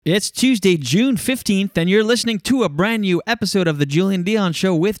It's Tuesday, June 15th, and you're listening to a brand new episode of The Julian Dion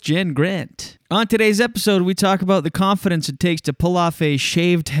Show with Jen Grant. On today's episode, we talk about the confidence it takes to pull off a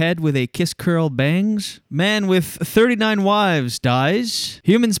shaved head with a kiss curl bangs. Man with 39 wives dies.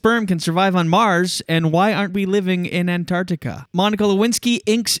 Human sperm can survive on Mars, and why aren't we living in Antarctica? Monica Lewinsky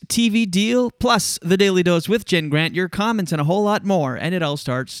inks TV deal, plus the Daily Dose with Jen Grant, your comments, and a whole lot more, and it all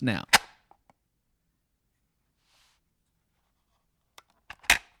starts now.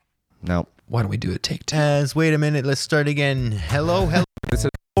 No. Why don't we do a take two? Wait a minute. Let's start again. Hello. This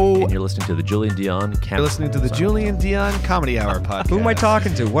is and you're listening to the Julian Dion. You're listening to the Julian Dion Comedy Hour podcast. Who am I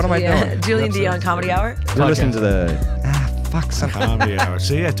talking to? What am I doing? Julian Dion Comedy Hour. You're listening to the Comedy Hour.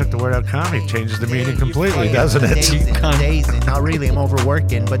 See, I took the word out comedy. Changes the meaning completely, doesn't it? Dazing. Not really. I'm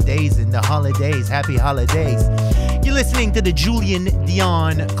overworking, but dazing. The holidays. Happy holidays. You're listening to the Julian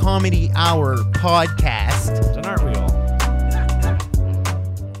Dion Comedy Hour podcast. And aren't we all?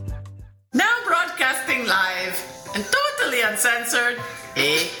 Now broadcasting live and totally uncensored,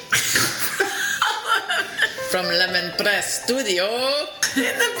 from Lemon Press Studio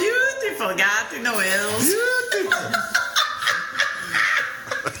in the beautiful Gatineau Hills.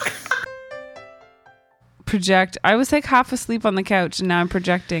 Project. I was like half asleep on the couch and now I'm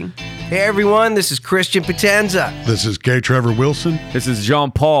projecting. Hey everyone, this is Christian Potenza. This is K. Trevor Wilson. This is Jean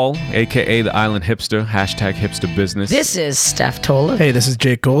Paul, a.k.a. the Island Hipster, hashtag hipster business. This is Steph Tola. Hey, this is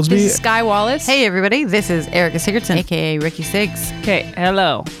Jake Goldsby. This is Sky Wallace. Hey everybody, this is Erica Sigurdsson, aka Ricky Siggs. Okay,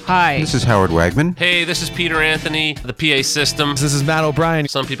 hello. Hi. This is Howard Wagman. Hey, this is Peter Anthony, the PA system. This is Matt O'Brien.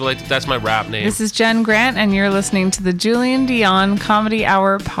 Some people like that's my rap name. This is Jen Grant, and you're listening to the Julian Dion Comedy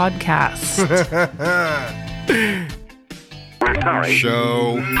Hour podcast.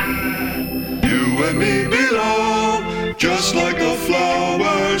 Show. You and me belong, just like the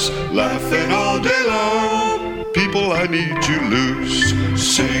flowers, laughing all day long. People, I need to loose,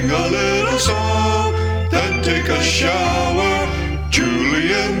 sing a little song, then take a shower.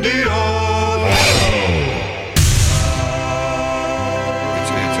 Julian Dion.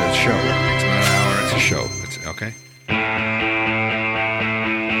 It's a show. It's not an hour. It's a show. It's okay.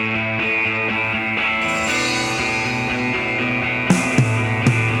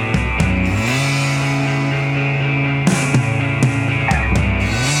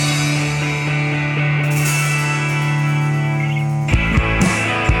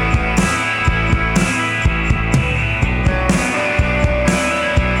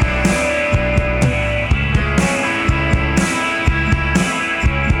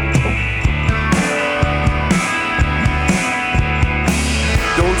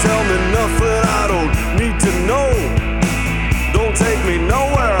 Tell me nothing I don't need to know. Don't take me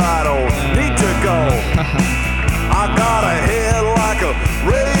nowhere I don't need to go. I got a head like a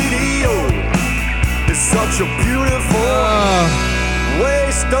radio. It's such a beautiful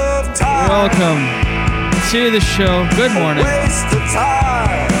waste of time. Welcome to the show. Good morning. Waste of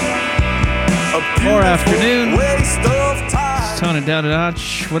time. Or afternoon. Waste of time. Let's tone it down a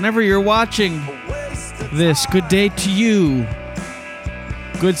notch. Whenever you're watching this, good day to you.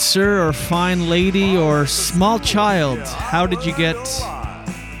 Good sir or fine lady or small child, how did you get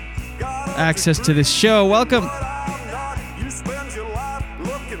access to this show? Welcome.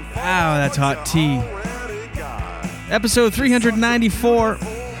 Wow, that's hot tea. Episode 394.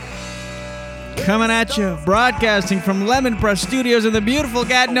 Coming at you, broadcasting from Lemon Press Studios in the beautiful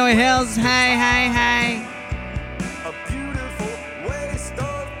Gatineau Hills. Hey.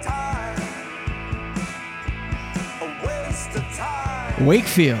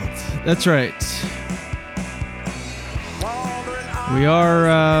 Wakefield. That's right. We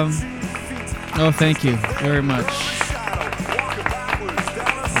are, thank you very much.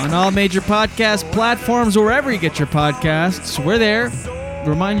 On all major podcast platforms, wherever you get your podcasts, we're there.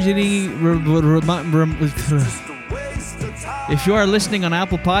 Remind you if you are listening on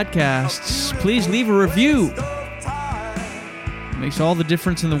Apple Podcasts, please leave a review. Makes all the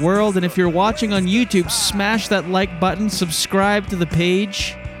difference in the world. And if you're watching on YouTube, smash that like button, subscribe to the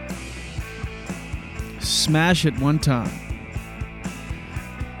page. Smash it one time.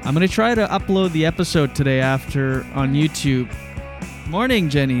 I'm going to try to upload the episode today after on YouTube. Morning,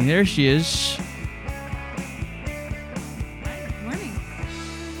 Jenny. There she is. Morning.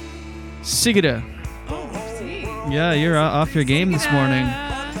 Sigida. Oh, see. Yeah, you're off your game this morning.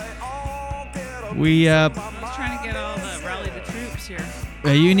 We,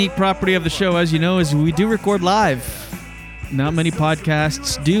 A unique property of the show, as you know, is we do record live. Not many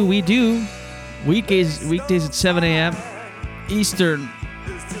podcasts do. We do. Weekdays at 7 a.m. Eastern.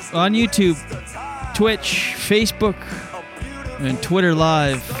 On YouTube, Twitch, Facebook, and Twitter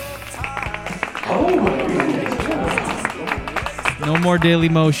Live. No more Daily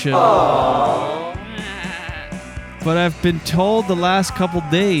Motion. But I've been told the last couple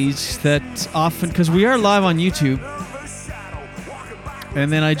days that often, because we are live on YouTube,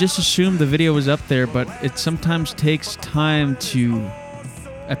 and then I just assumed the video was up there, but it sometimes takes time to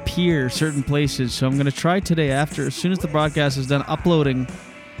appear certain places. So I'm going to try today, as soon as the broadcast is done, uploading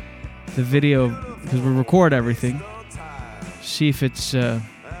the video, because we record everything, see if it's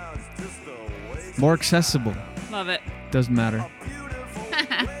more accessible. Love it. Doesn't matter.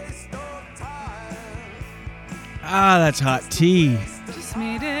 That's hot tea. Just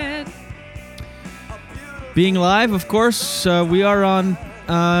made it. Being live, of course, we are on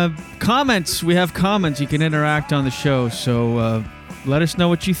comments. We have comments. You can interact on the show, so let us know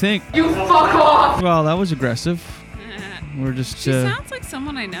what you think. You fuck off! Well, that was aggressive. We're just... She sounds like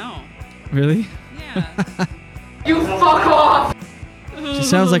someone I know. Really? Yeah. You fuck off! She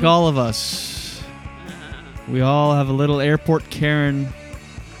sounds like all of us. We all have a little airport Karen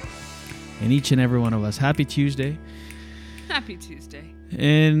in each and every one of us. Happy Tuesday. Happy Tuesday.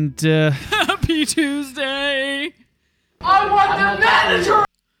 And Happy Tuesday. I want the manager.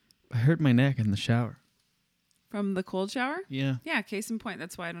 I hurt my neck in the shower. From the cold shower? Yeah. Yeah, case in point.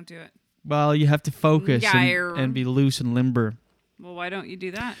 That's why I don't do it. Well, you have to focus Yeah. and be loose and limber. Well, why don't you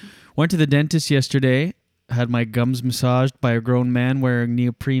do that? Went to the dentist yesterday. Had my gums massaged by a grown man wearing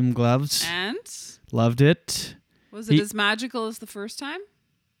neoprene gloves. And? Loved it. Was it as magical as the first time?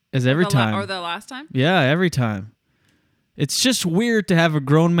 As every time. Or the last time? Yeah, every time. It's just weird to have a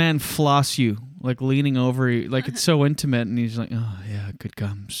grown man floss you, like leaning over you, like it's so intimate, and he's like, "Oh yeah, good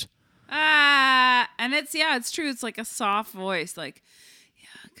gums." And it's true. It's like a soft voice, like,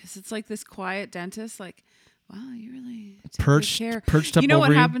 yeah, because it's like this quiet dentist, like, wow, you really take perched good care. up over you. You know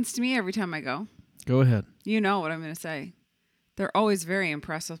what happens to me every time I go? Go ahead. You know what I'm going to say. They're always very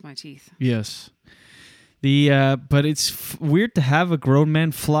impressed with my teeth. Yes. But it's weird to have a grown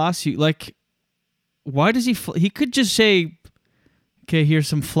man floss you. Like, why does he? He could just say, "Okay, here's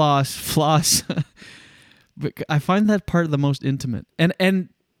some floss." But I find that part the most intimate. And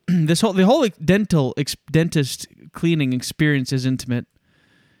the whole dentist cleaning experience is intimate.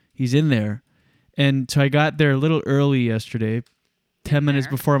 He's in there, and so I got there a little early yesterday, 10 minutes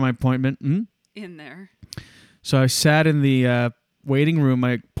before my appointment. In there. So I sat in the waiting room.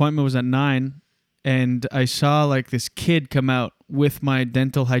 My appointment was at 9. And I saw like this kid come out with my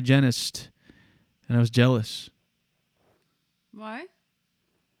dental hygienist, and I was jealous. Why?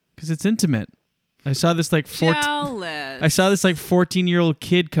 Because it's intimate. I saw this like jealous. I saw this like 14-year-old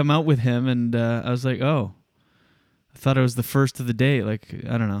kid come out with him, and I was like, oh, I thought it was the first of the day. Like,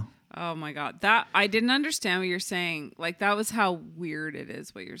 I don't know. Oh my God, that I didn't understand what you're saying. Like that was how weird it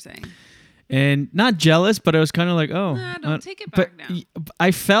is. What you're saying. And not jealous, but I was kind of like, oh. Don't take it back now.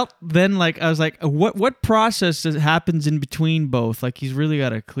 I felt then like, I was like, what process happens in between both? Like, he's really got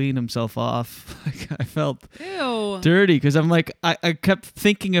to clean himself off. Like, I felt dirty because I'm like, I kept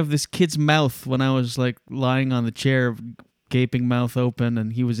thinking of this kid's mouth when I was like lying on the chair, gaping mouth open,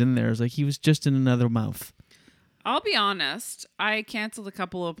 and he was in there. I was like, he was just in another mouth. I'll be honest. I canceled a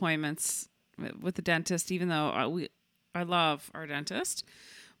couple of appointments with the dentist, even though I love our dentist.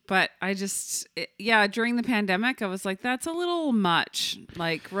 But I just, during the pandemic, I was like, that's a little much,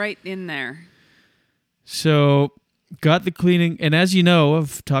 like right in there. So got the cleaning. And as you know,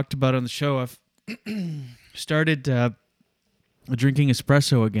 I've talked about on the show, I've started drinking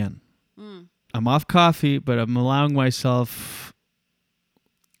espresso again. I'm off coffee, but I'm allowing myself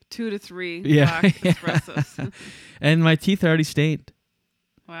 2 to 3 black espressos. And my teeth are already stained.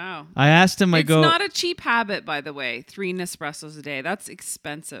 Wow. I asked him, it's not a cheap habit, by the way, 3 Nespressos a day. That's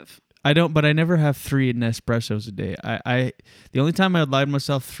expensive. I never have 3 Nespressos a day. The only time I allowed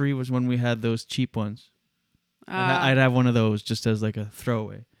myself 3 was when we had those cheap ones. I'd have one of those just as like a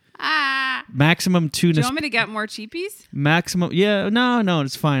throwaway. Maximum 2. Do you want me to get more cheapies? Maximum, yeah, no,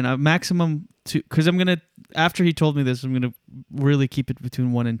 it's fine. Maximum 2, because I'm gonna. After he told me this, I'm gonna really keep it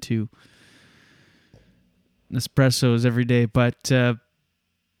between 1 and 2 Nespressos every day. But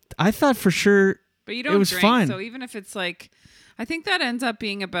I thought for sure but you don't it was drink, fine. So even if it's like, I think that ends up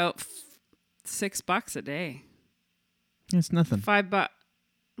being about $6 a day. It's nothing. $5.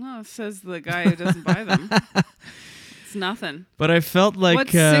 Well, says the guy who doesn't buy them. It's nothing. But I felt like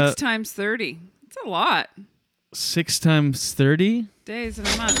what's 6 times 30? It's a lot. 6 times 30 days in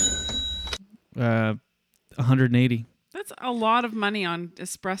a month. 180. That's a lot of money on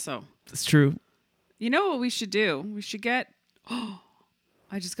espresso. That's true. You know what we should do? We should get. Oh,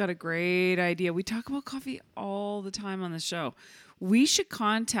 I just got a great idea. We talk about coffee all the time on the show. We should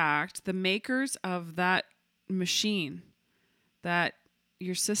contact the makers of that machine that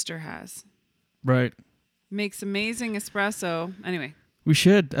your sister has. Right. Makes amazing espresso. Anyway. We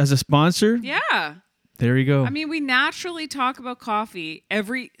should as a sponsor. Yeah. There you go. I mean, we naturally talk about coffee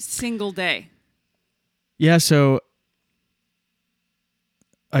every single day. Yeah, so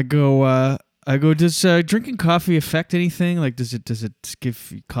I go, does drinking coffee affect anything? Like, does it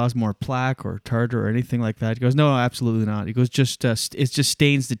cause more plaque or tartar or anything like that? He goes, no, absolutely not. He goes, it just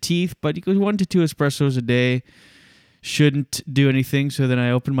stains the teeth. But he goes, 1 to 2 espressos a day shouldn't do anything. So then I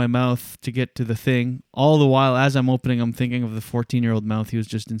open my mouth to get to the thing. All the while, as I'm opening, I'm thinking of the 14-year-old mouth he was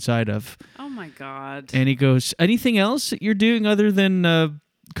just inside of. Oh my God. And he goes, anything else that you're doing other than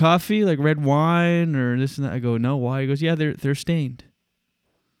coffee, like red wine or this and that? I go, no, why? He goes, yeah, they're stained.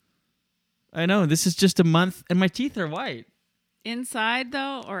 I know, this is just a month, and my teeth are white. Inside,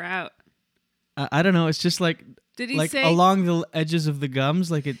 though, or out? I don't know. It's just like, Did he say along the edges of the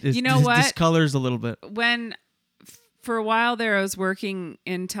gums, like it You know what? discolors a little bit. When, for a while there, I was working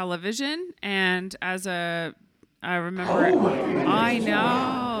in television, and I remember, I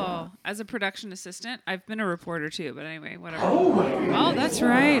know, as a production assistant. I've been a reporter too, but anyway, whatever. Oh, that's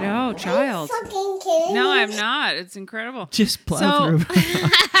right. Oh, child. No, I'm not. It's incredible. Just plow through.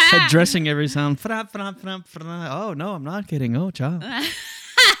 Addressing every sound. Oh, no, I'm not kidding. Oh, child.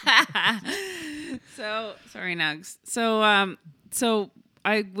 So, sorry, Nugs. So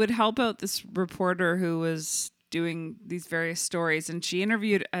I would help out this reporter who was doing these various stories, and she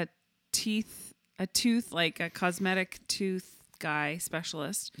interviewed a cosmetic tooth guy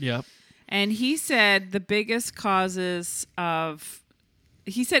specialist. Yep. And he said the biggest causes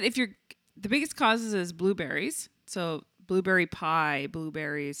is blueberries. So blueberry pie,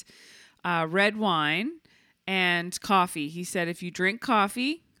 blueberries, red wine, and coffee. He said if you drink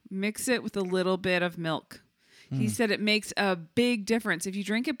coffee, mix it with a little bit of milk. He said it makes a big difference. If you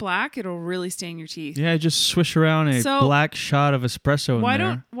drink it black, it'll really stain your teeth. Yeah, just swish around a black shot of espresso in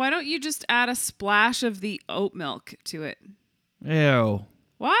there. Why don't you just add a splash of the oat milk to it? Ew.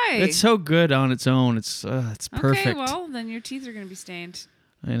 Why? It's so good on its own. It's perfect. Okay, well, then your teeth are going to be stained.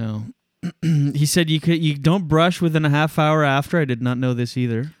 I know. He said you don't brush within a half hour after. I did not know this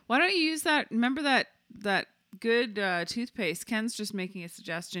either. Why don't you use that? Remember that good toothpaste? Ken's just making a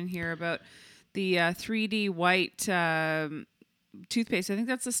suggestion here about the 3D white toothpaste. I think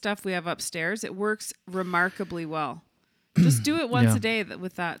that's the stuff we have upstairs. It works remarkably well. Just do it once a day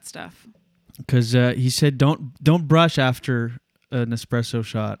with that stuff. Because he said don't brush after an espresso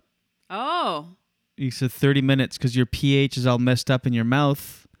shot. Oh. He said 30 minutes because your pH is all messed up in your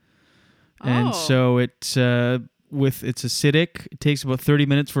mouth. And so it's acidic. It takes about 30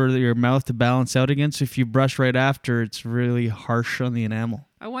 minutes for your mouth to balance out again. So if you brush right after, it's really harsh on the enamel.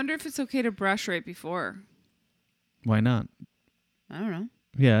 I wonder if it's okay to brush right before. Why not? I don't know.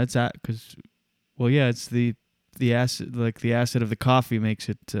 Yeah, it's that because, well, yeah, it's the acid, like the acid of the coffee makes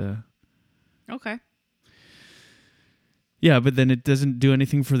it. Okay. Yeah, but then it doesn't do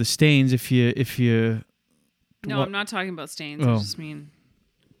anything for the stains if you. No, I'm not talking about stains. I just mean.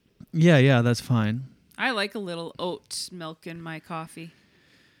 Yeah, that's fine. I like a little oat milk in my coffee.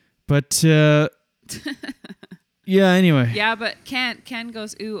 But. Yeah, anyway. Yeah, but Ken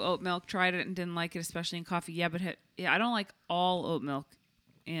goes, ooh, oat milk, tried it and didn't like it, especially in coffee. Yeah, but I don't like all oat milk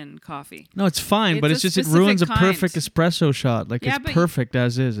in coffee. No, it's fine, but it's just it ruins a perfect espresso shot. Like it's perfect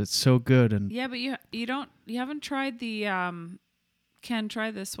as is. It's so good and. Yeah, but you haven't tried the Ken,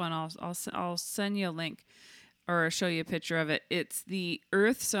 try this one. I'll send you a link or show you a picture of it. It's the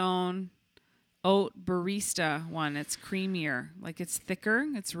Earth Zone oat barista one. It's creamier, like it's thicker.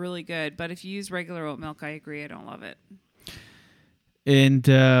 It's really good. But if you use regular oat milk, I agree, I don't love it. And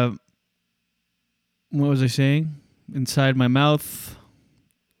what was I saying? Inside my mouth,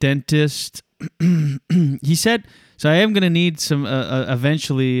 dentist. He said, so I am going to need some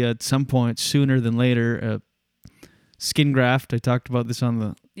eventually at some point, sooner than later, skin graft. I talked about this on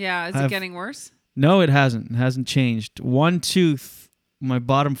the. Yeah, is it getting worse? No, it hasn't. It hasn't changed. One tooth. My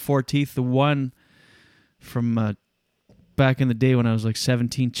bottom 4 teeth, the one from back in the day when I was like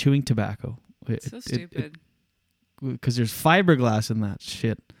 17, chewing tobacco. So stupid. Because there's fiberglass in that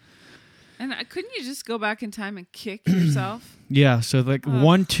shit. And couldn't you just go back in time and kick yourself? Yeah, so like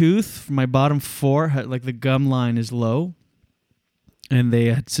one tooth, my bottom 4, had, like the gum line is low. And they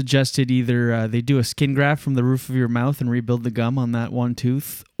had suggested either they do a skin graft from the roof of your mouth and rebuild the gum on that one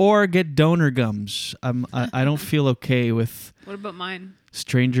tooth, or get donor gums. I don't feel okay with. What about mine?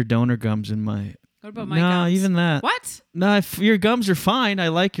 Stranger donor gums in my. What about my gums? No, even that. What? No, your gums are fine. I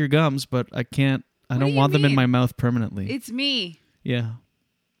like your gums, but I can't. I don't want them in my mouth permanently. It's me. Yeah.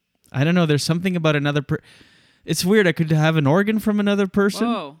 I don't know. There's something about another. It's weird. I could have an organ from another person.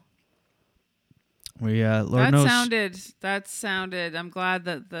 Whoa. We Lord knows That sounded. I'm glad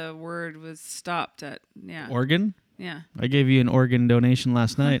that the word was stopped at. Yeah. organ. Yeah. I gave you an organ donation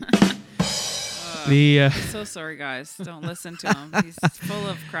last night. So sorry, guys. Don't listen to him. He's full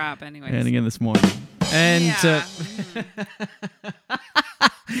of crap, anyways. And again this morning. And yeah.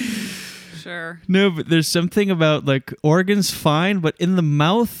 Sure. No, but there's something about like organs fine, but in the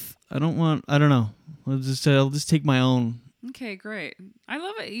mouth, I don't know. I'll just take my own. Okay, great. I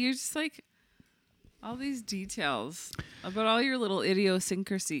love it. You're just like all these details about all your little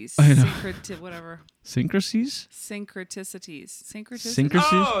idiosyncrasies. I know. Whatever. Syncrasies? Syncreticities.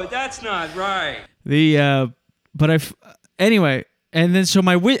 Syncrasies? Oh, that's not right. Anyway, and then so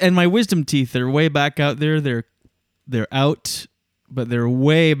my wisdom teeth, they're way back out there. They're out, but they're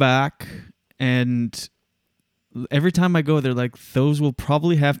way back. And every time I go, they're like, those will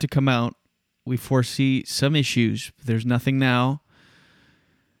probably have to come out. We foresee some issues. There's nothing now.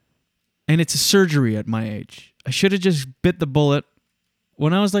 And it's a surgery at my age. I should have just bit the bullet.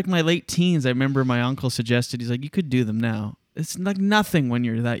 When I was like my late teens, I remember my uncle suggested, he's like, you could do them now. It's like nothing when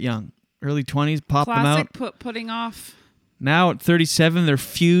you're that young. Early 20s, pop them out. Classic putting off. Now at 37, they're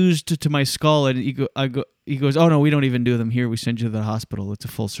fused to my skull. And he goes, oh no, we don't even do them here. We send you to the hospital. It's a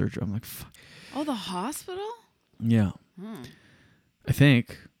full surgery. I'm like, fuck. Oh, the hospital? Yeah. I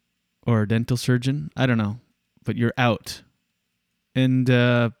think. Or a dental surgeon. I don't know. But you're out. And,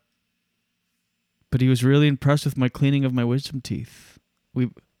 but he was really impressed with my cleaning of my wisdom teeth.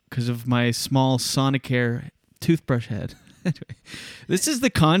 Because of my small Sonicare toothbrush head. Anyway, this is the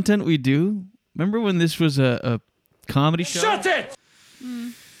content we do. Remember when this was a comedy show? Shut it!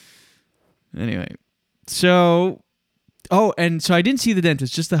 Anyway, so I didn't see the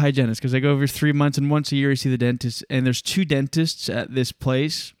dentist, just the hygienist, because I go every 3 months, and once a year I see the dentist, and there's 2 dentists at this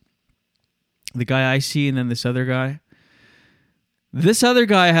place. The guy I see, and then this other guy. This other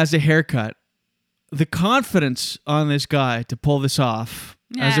guy has a haircut. The confidence on this guy to pull this off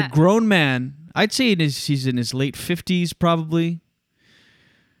as a grown man, I'd say he's in his late 50s probably.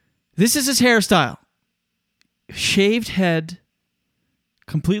 This is his hairstyle. Shaved head,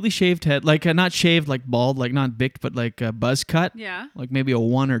 completely shaved head, like not shaved like bald, like not bicked, but like a buzz cut. Yeah. Like maybe a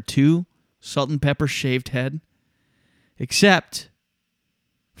 1 or 2 salt and pepper shaved head. Except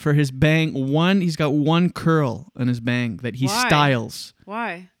for his bang, he's got 1 curl on his bang that he styles.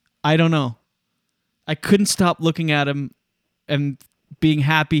 Why? I don't know. I couldn't stop looking at him and being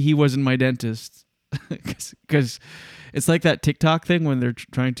happy he wasn't my dentist. Because it's like that TikTok thing when they're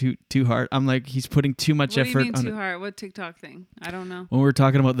trying too hard. I'm like, he's putting too much effort on it. What do you mean too hard? What TikTok thing? I don't know. When we're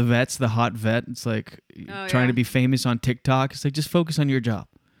talking about the vets, the hot vet, it's like trying to be famous on TikTok. It's like, just focus on your job.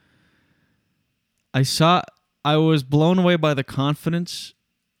 I was blown away by the confidence,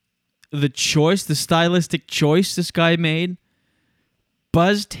 the choice, the stylistic choice this guy made.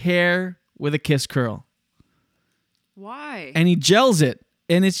 Buzzed hair with a kiss curl. Why? And he gels it.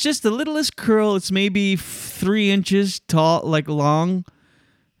 And it's just the littlest curl. It's maybe 3 inches tall, like long,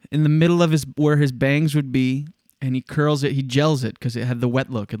 in the middle of where his bangs would be. And he curls it. He gels it because it had the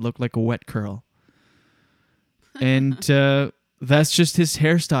wet look. It looked like a wet curl. And that's just his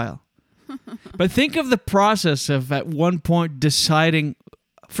hairstyle. But think of the process of at one point deciding,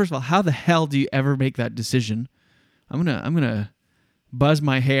 first of all, how the hell do you ever make that decision? I'm gonna buzz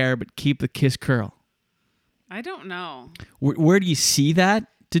my hair but keep the kiss curl. I don't know. Where do you see that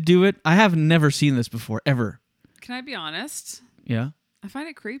to do it? I have never seen this before, ever. Can I be honest? Yeah. I find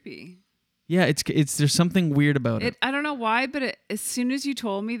it creepy. Yeah, it's there's something weird about it. I don't know why, but as soon as you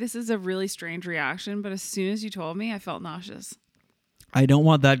told me, this is a really strange reaction, but as soon as you told me, I felt nauseous. I don't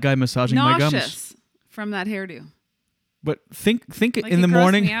want that guy massaging my gums. Nauseous from that hairdo. But think Like in the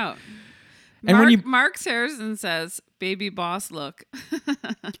morning. Me out. And Mark Saracen says, "Baby boss look."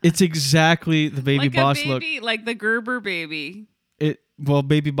 It's exactly the baby like boss a baby, look. like the Gerber baby.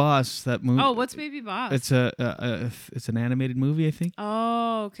 Baby boss, that movie. Oh, what's Baby Boss? It's it's an animated movie, I think.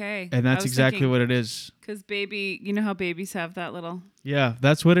 Oh, okay. And that's exactly what it is. Because baby, you know how babies have that little. Yeah,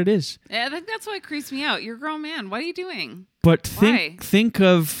 that's what it is. Yeah, I think that's why it creeps me out. You're a grown man. What are you doing? But think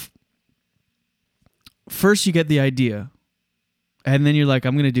of, first you get the idea, and then you're like,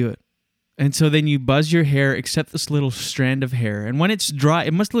 I'm going to do it. And so then you buzz your hair, except this little strand of hair. And when it's dry,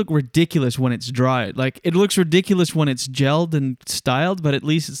 it must look ridiculous when it's dry. Like, it looks ridiculous when it's gelled and styled, but at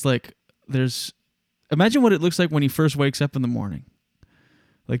least it's like imagine what it looks like when he first wakes up in the morning.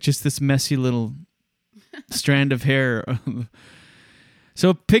 Like, just this messy little strand of hair.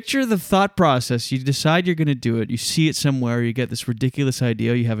 So picture the thought process. You decide you're going to do it. You see it somewhere. You get this ridiculous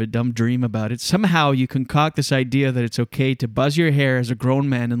idea. You have a dumb dream about it. Somehow you concoct this idea that it's okay to buzz your hair as a grown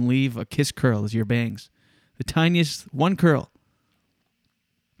man and leave a kiss curl as your bangs. The tiniest 1 curl.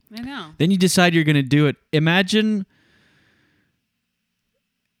 I know. Then you decide you're going to do it. Imagine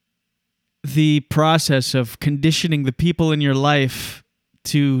the process of conditioning the people in your life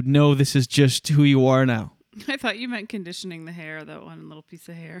to know this is just who you are now. I thought you meant conditioning the hair, that one little piece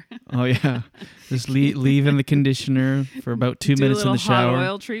of hair. Oh, yeah. Just leave in the conditioner for about 2 minutes in the shower. Do a little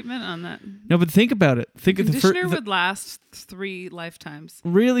hot oil treatment on that. No, but think about it. Think of conditioner would last 3 lifetimes.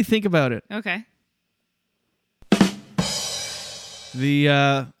 Really think about it. Okay.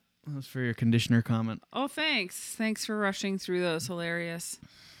 That was for your conditioner comment. Oh, thanks. Thanks for rushing through those. Hilarious.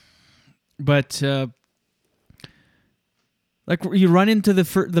 But like you run into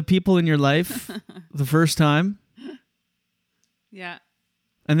the people in your life the first time. Yeah.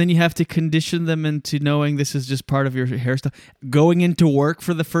 And then you have to condition them into knowing this is just part of your hairstyle. Going into work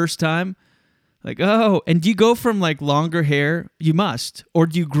for the first time. Like, oh, and do you go from like longer hair? You must. Or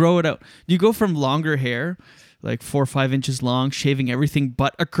do you grow it out? Do you go from longer hair, like 4 or 5 inches long, shaving everything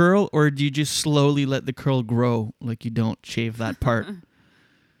but a curl? Or do you just slowly let the curl grow like you don't shave that part?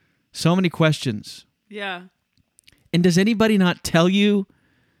 So many questions. Yeah. And does anybody not tell you,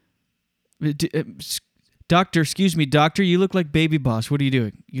 doctor, you look like Baby Boss. What are you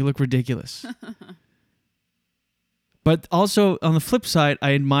doing? You look ridiculous. But also, on the flip side,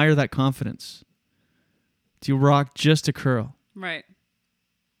 I admire that confidence. To rock just a curl. Right.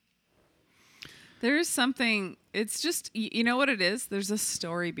 There is something, it's just, you know what it is? There's a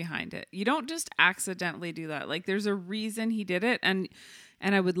story behind it. You don't just accidentally do that. Like, there's a reason he did it, and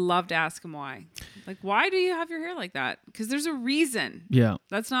I would love to ask him why. Like, why do you have your hair like that? Because there's a reason. Yeah.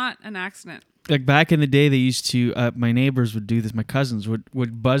 That's not an accident. Like, back in the day, they used to, my neighbors would do this, my cousins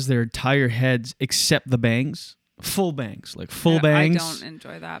would buzz their entire heads except the bangs. Full bangs. Like, full bangs. I don't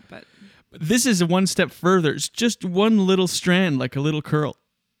enjoy that, but... This is one step further. It's just one little strand, like a little curl,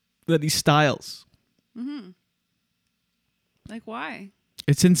 that he styles. Mm-hmm. Like, why?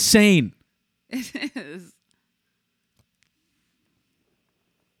 It's insane. It is.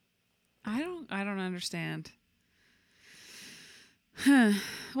 I don't understand.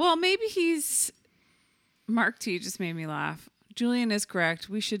 Well, maybe Mark T just made me laugh. Julian is correct.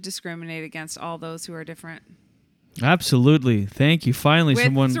 We should discriminate against all those who are different. Absolutely. Thank you. Finally, With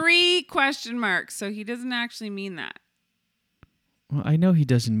someone... 3 question marks, so he doesn't actually mean that. Well, I know he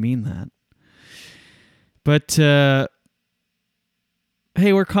doesn't mean that. But,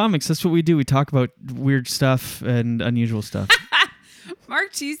 hey, we're comics. That's what we do. We talk about weird stuff and unusual stuff.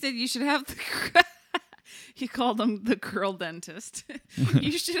 Mark T said you should have the... He called him the curl dentist.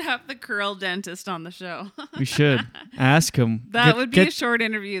 You should have the curl dentist on the show. We should. Ask him. That would be a short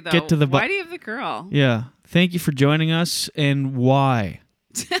interview, though. Get to the why do you have the curl? Yeah. Thank you for joining us, and why?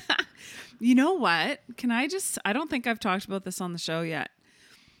 You know what? I don't think I've talked about this on the show yet,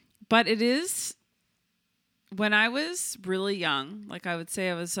 but it is, when I was really young, like I would say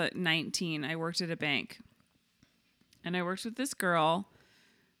I was 19, I worked at a bank, and I worked with this girl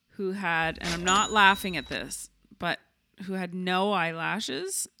who had, and I'm not laughing at this, but who had no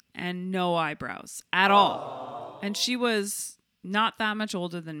eyelashes and no eyebrows at all. And she was not that much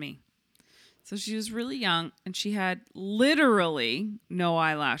older than me. So she was really young, and she had literally no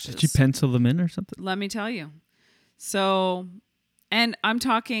eyelashes. Did you pencil them in or something? Let me tell you. So, and I'm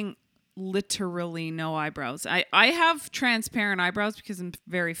talking literally no eyebrows. I have transparent eyebrows because I'm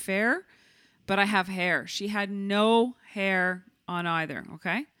very fair, but I have hair. She had no hair on either,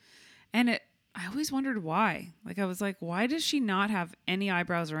 okay? And I always wondered why. Like, I was like, why does she not have any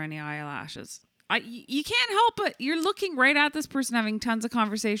eyebrows or any eyelashes? You can't help it. You're looking right at this person having tons of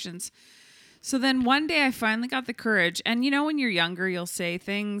conversations. So then one day I finally got the courage. And you know, when you're younger, you'll say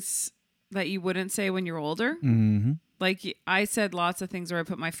things that you wouldn't say when you're older. Mm-hmm. Like, I said lots of things where I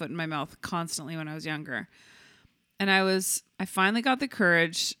put my foot in my mouth constantly when I was younger. And I finally got the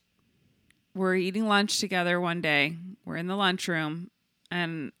courage. We're eating lunch together one day. We're in the lunchroom.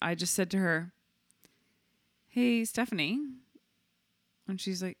 And I just said to her, "Hey, Stephanie." And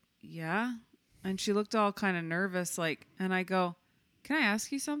she's like, "Yeah." And she looked all kind of nervous, like, and I go, "Can I ask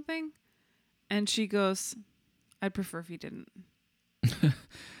you something?" And she goes, "I'd prefer if you didn't."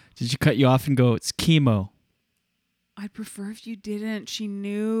 Did she cut you off and go, "It's chemo"? "I'd prefer if you didn't." She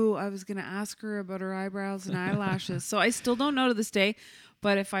knew I was going to ask her about her eyebrows and eyelashes. So I still don't know to this day.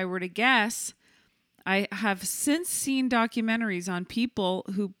 But if I were to guess, I have since seen documentaries on people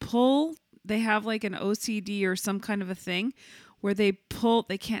who they have like an OCD or some kind of a thing where they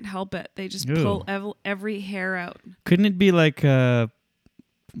can't help it. They just pull every hair out. Couldn't it be like,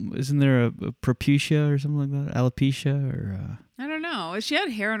 isn't there a propucia or something like that? Alopecia or... I don't know. She had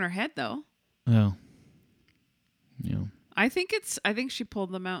hair on her head though. Oh. Yeah. I think she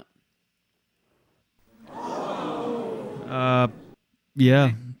pulled them out.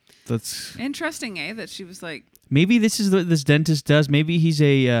 Yeah. That's Interesting, that she was like, maybe this is what this dentist does. Maybe he's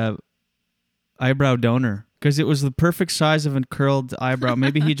a eyebrow donor because it was the perfect size of a curled eyebrow.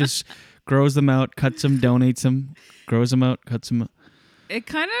 Maybe he just grows them out, cuts them, donates them, grows them out, cuts them out. it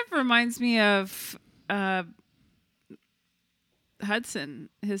kind of reminds me of Hudson,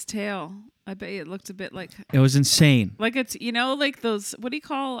 his tail. I bet you it looked a bit like... It was insane. Like it's, like those, what do you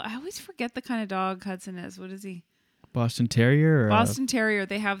call... I always forget the kind of dog Hudson is. What is he? Boston Terrier? Or Boston Terrier.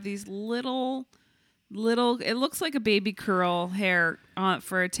 They have these little... It looks like a baby curl hair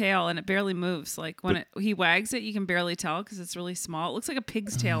for a tail, and it barely moves. Like when he wags it, you can barely tell because it's really small. It looks like a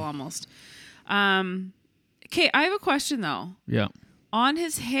pig's tail almost. Okay, I have a question though. Yeah. On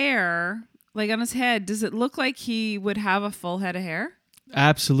his hair, like on his head, does it look like he would have a full head of hair?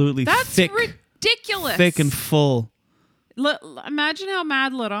 Absolutely. That's thick, ridiculous. thick and full. Imagine how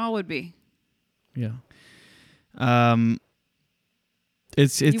mad Laurent would be. Yeah.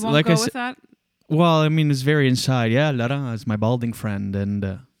 It's you won't like go I with said. that? Well, I mean, it's very inside. Yeah, Laurent is my balding friend,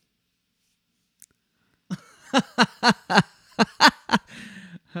 and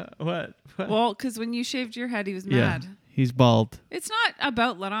what? Well, because when you shaved your head, he was mad. Yeah, he's bald. It's not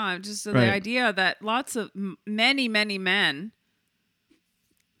about Laurent, just the Right. idea that lots of many men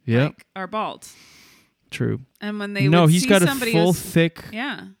Yeah, are bald. true. And when they no, would he's see got a somebody full, who's- thick,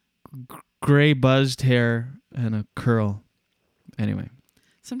 yeah. gray buzzed hair and a curl. Anyway,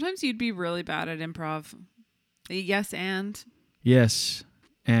 Sometimes you'd be really bad at improv. Yes, and yes,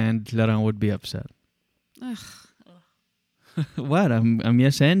 and Laurent would be upset. ugh. What? I'm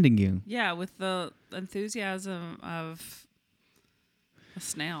yes-ending you. Yeah, with the enthusiasm of a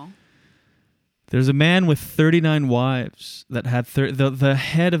snail. There's a man with 39 wives that had the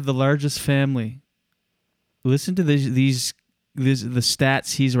head of the largest family. Listen to these the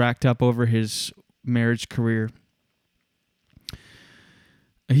stats he's racked up over his marriage career.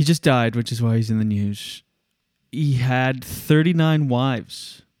 He just died, which is why he's in the news. He had 39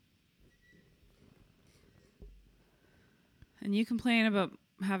 wives. And you complain about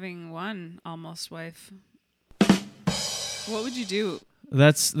having one almost wife. What would you do?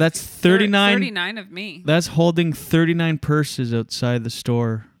 That's 39. 39 of me. That's holding 39 purses outside the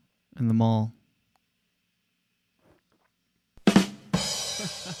store in the mall.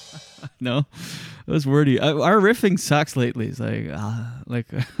 No, it was wordy. Our riffing sucks lately. It's like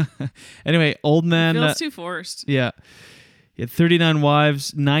anyway, old man. It feels too forced. Yeah, he had 39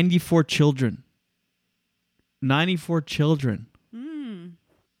 wives, 94 children. 94 children.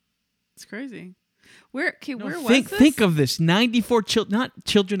 It's crazy. Where was this? Think of this: 94 children, not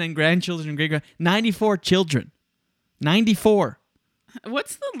children and grandchildren and great grand. 94 children. 94.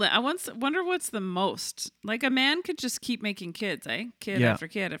 What's I wonder what's the most? Like a man could just keep making kids, eh? Kid Yeah. after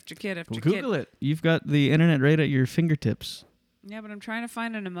kid after kid after kid. Google it. You've got the internet right at your fingertips. Yeah, but I'm trying to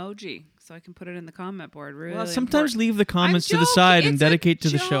find an emoji so I can put it in the comment board. Really. Well, sometimes important. leave the comments to the joking. side and It's a dedicate to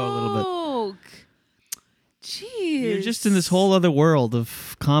the show a little bit. joke. Jeez. You're just in this whole other world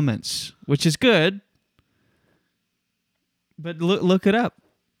of comments, which is good. But look it up.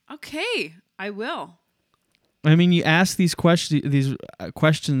 Okay, I will. I mean, you ask these questions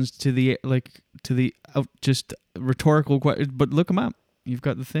to the just rhetorical questions, but look them up. You've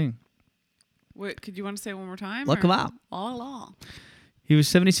got the thing. Wait, could you want to say it one more time? Look 'em up. All along. He was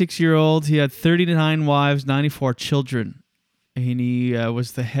 76-year-old. He had 39 wives, 94 children, and he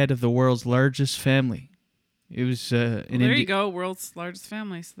was the head of the world's largest family. It was in Well, there you go, world's largest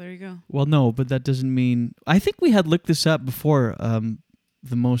family. So there you go. Well, no, but that doesn't mean. I think we had looked this up before.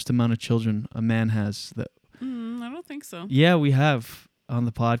 The most amount of children a man has. I don't think so. Yeah, we have on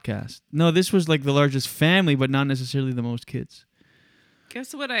the podcast. No, this was like the largest family, but not necessarily the most kids.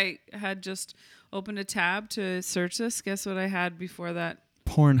 Guess what? I had just opened a tab to search this. Guess what I had before that?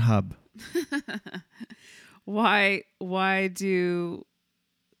 Pornhub. Why do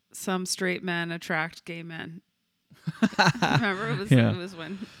some straight men attract gay men? Remember, it was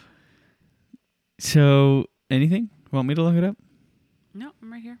when. So, anything? Want me to look it up? No,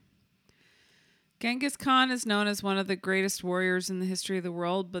 I'm right here. Genghis Khan is known as one of the greatest warriors in the history of the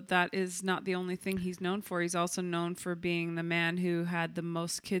world, but that is not the only thing he's known for. He's also known for being the man who had the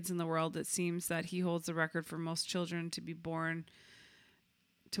most kids in the world. It seems that he holds the record for most children to be born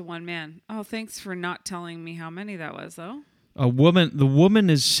to one man. Oh, thanks for not telling me how many that was, though. The woman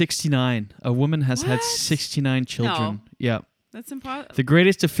is 69. A woman has had 69 children. No. Yeah. That's impossible. The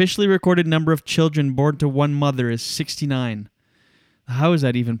greatest officially recorded number of children born to one mother is 69. How is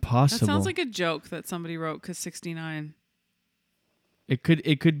that even possible? That sounds like a joke that somebody wrote because 69. It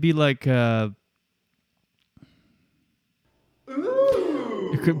could be like it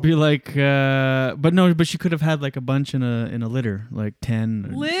could be like, but she could have had like a bunch in a litter, like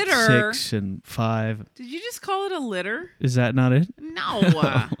 10, or Litter? 6, and 5. Did you just call it a litter? Is that not it? No.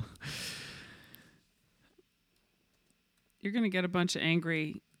 You're going to get a bunch of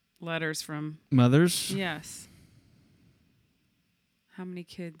angry letters from Mothers? Yes. How many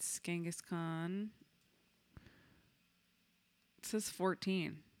kids? Genghis Khan. It says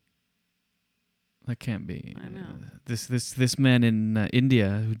 14. That can't be. I know. This man in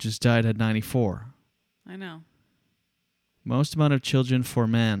India who just died had 94. I know. Most amount of children for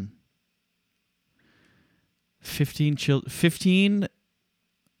man. 15.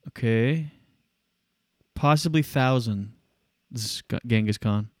 Okay. Possibly 1,000. This is Genghis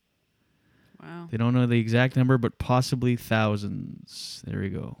Khan. Wow. They don't know the exact number, but possibly thousands. There we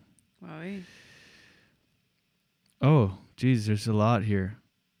go. Wow. Oh, geez, there's a lot here.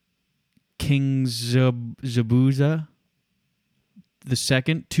 King Zabuza the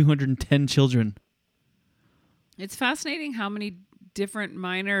second, 210 children. It's fascinating how many different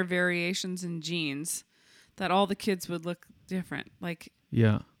minor variations in genes that all the kids would look different. Like,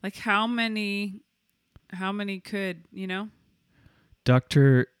 yeah. Like how many could,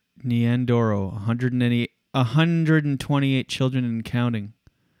 Dr. Niandoro, 128 children and counting.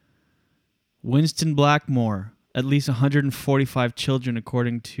 Winston Blackmore, at least 145 children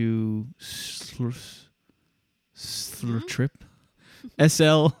according to Slurtrip.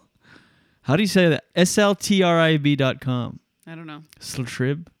 SL. How do you say that? SLTRIB.com. I don't know.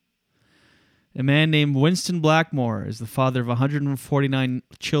 Slurtrib. A man named Winston Blackmore is the father of 149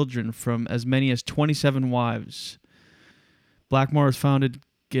 children from as many as 27 wives. Blackmore was found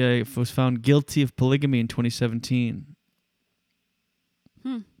guilty of polygamy in 2017.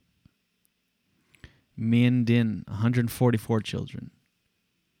 Mien Din, 144 children.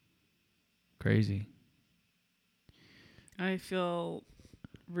 Crazy. I feel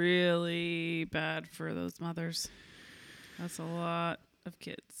really bad for those mothers. That's a lot of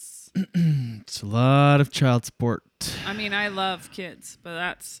kids. It's a lot of child support. I mean, I love kids, but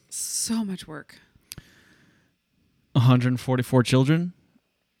that's so much work. 144 children?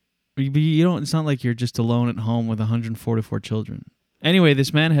 You don't. It's not like you're just alone at home with 144 children. Anyway,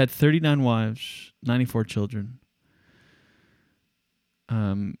 this man had 39 wives, 94 children.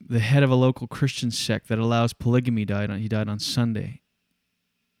 The head of a local Christian sect that allows polygamy he died on Sunday.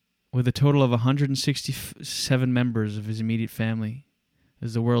 With a total of 167 members of his immediate family,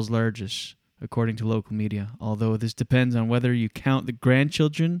 is the world's largest, according to local media. Although this depends on whether you count the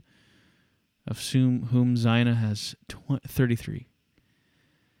grandchildren, of whom Zaina has 33.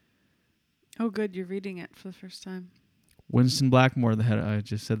 Oh, good. You're reading it for the first time. Winston Blackmore, the head. I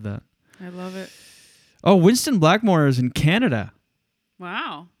just said that. I love it. Oh, Winston Blackmore is in Canada.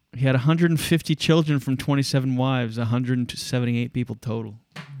 Wow. He had 150 children from 27 wives, 178 people total.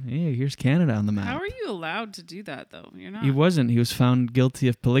 Hey, here's Canada on the map. How are you allowed to do that, though? You're not. He wasn't. He was found guilty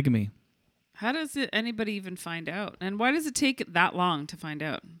of polygamy. How does anybody even find out? And why does it take that long to find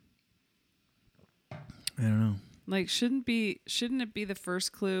out? I don't know. Like, shouldn't it be the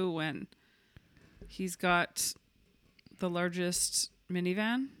first clue when he's got the largest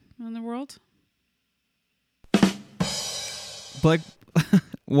minivan in the world? But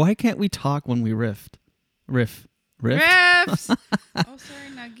why can't we talk when we riff? Riffs! Oh, sorry,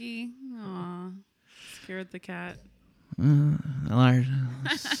 Nuggy. Aw, scared the cat. The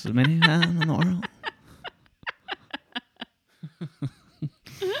largest minivan in the world.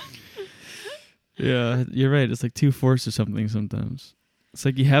 Yeah, you're right. It's like 2/4 or something sometimes. It's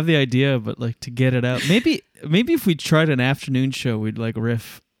like you have the idea, but like to get it out. Maybe if we tried an afternoon show, we'd like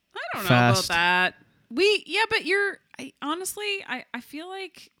riff. I don't fast. know about that. But honestly, I feel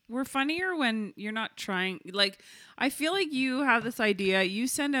like we're funnier when you're not trying. Like, I feel like you have this idea. You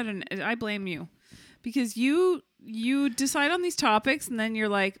send out I blame you. Because you decide on these topics and then you're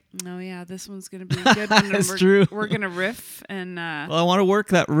like, oh yeah, this one's going to be a good one. That's true. We're going to riff and... well, I want to work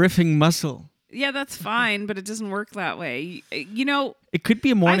that riffing muscle. Yeah, that's fine, but it doesn't work that way. It could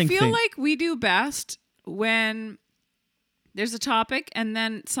be a morning thing. I feel like we do best when there's a topic and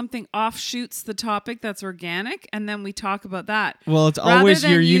then something offshoots the topic that's organic and then we talk about that. Well, it's always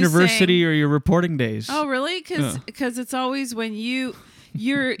your university or your reporting days. Oh, really? Because it's always when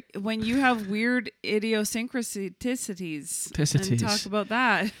when you have weird idiosyncrasies and talk about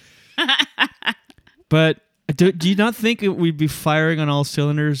that. But do you not think we'd be firing on all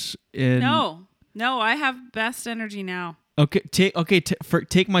cylinders? No, I have best energy now. Okay,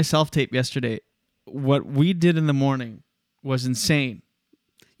 take my self-tape yesterday. What we did in the morning was insane.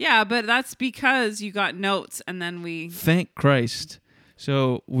 Yeah, but that's because you got notes and then we... Thank Christ.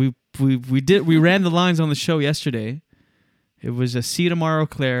 So we ran the lines on the show yesterday. It was a see you tomorrow,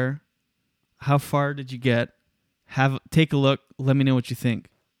 Claire. How far did you get? Take a look. Let me know what you think.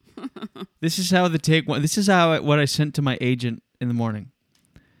 This is how what I sent to my agent in the morning.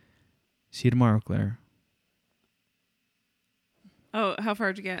 See you tomorrow, Claire. Oh, how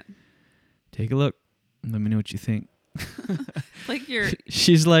far did you get? Take a look. Let me know what you think. Like you're.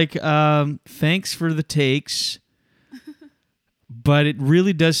 She's like, thanks for the takes, but it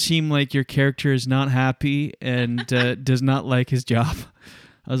really does seem like your character is not happy and does not like his job.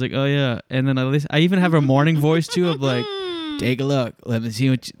 I was like, oh yeah, and then I even have a morning voice too of like, take a look, let me see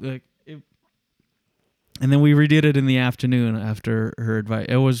what you like. And then we redid it in the afternoon after her advice.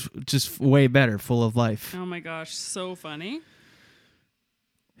 It was just way better, full of life. Oh my gosh, so funny.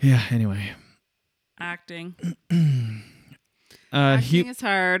 Yeah. Anyway. Acting. Acting is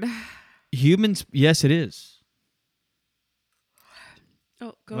hard. Humans, yes, it is.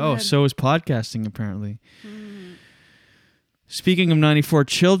 Oh, go ahead. So is podcasting, apparently. Speaking of 94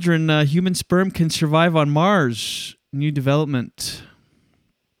 children, human sperm can survive on Mars. New development,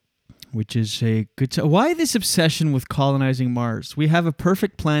 which is a good... Why this obsession with colonizing Mars? We have a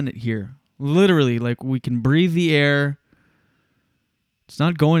perfect planet here. Literally, like we can breathe the air. It's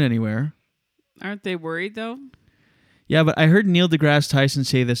not going anywhere. Aren't they worried, though? Yeah, but I heard Neil deGrasse Tyson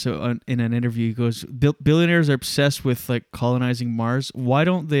say this in an interview. He goes, billionaires are obsessed with like colonizing Mars. Why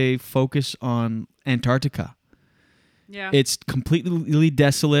don't they focus on Antarctica? Yeah. It's completely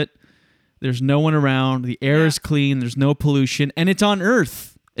desolate. There's no one around. The air is clean. There's no pollution. And it's on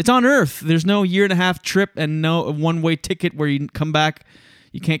Earth. It's on Earth. There's no 1.5-year trip and no one-way ticket where you come back.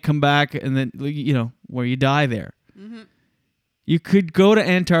 You can't come back and then, where you die there. Mm-hmm. You could go to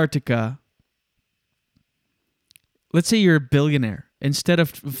Antarctica. Let's say you're a billionaire. Instead of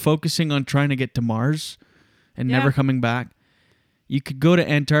focusing on trying to get to Mars and never coming back, you could go to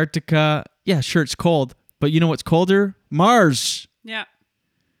Antarctica. Yeah, sure, it's cold. But you know what's colder? Mars. Yeah.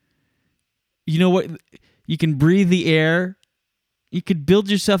 You know what? You can breathe the air. You could build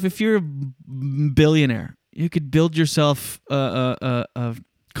yourself, if you're a billionaire, you could build yourself a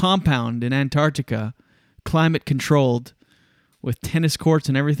compound in Antarctica, climate controlled, with tennis courts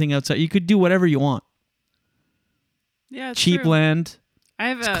and everything outside. You could do whatever you want. Yeah, it's cheap true. land. I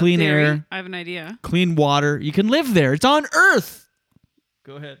have a clean theory. air. I have an idea. Clean water. You can live there. It's on Earth.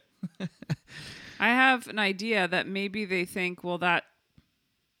 Go ahead. I have an idea that maybe they think, well, that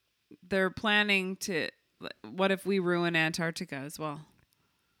they're planning to. What if we ruin Antarctica as well?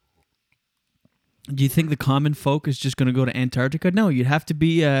 Do you think the common folk is just going to go to Antarctica? No, you'd have to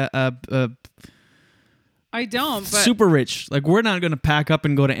be I don't, but super rich. Like, we're not going to pack up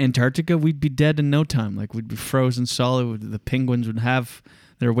and go to Antarctica. We'd be dead in no time. Like, we'd be frozen solid. The penguins would have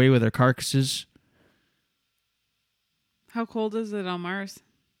their way with their carcasses. How cold is it on Mars?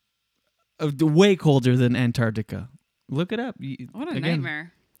 Way colder than Antarctica. Look it up. What a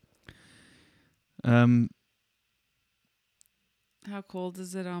nightmare. How cold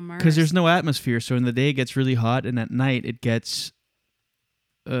is it on Mars? Because there's no atmosphere, so in the day it gets really hot, and at night it gets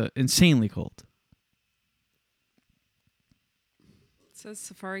insanely cold. It says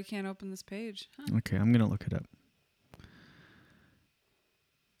Safari can't open this page. Huh. Okay, I'm going to look it up.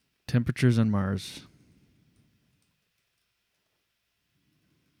 Temperatures on Mars.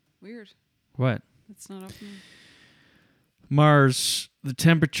 Weird. What? It's not opening. Mars, the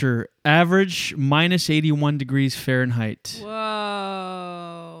temperature, average minus 81 degrees Fahrenheit.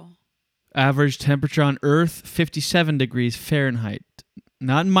 Whoa. Average temperature on Earth, 57 degrees Fahrenheit.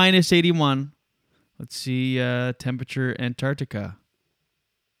 Not minus 81. Let's see, temperature Antarctica.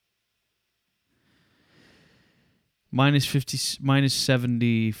 Minus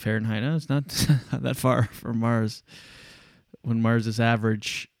 70 Fahrenheit. No, it's not that far from Mars. When Mars is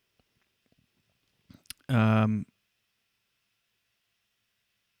average.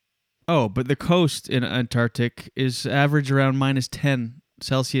 But the coast in Antarctic is average around minus 10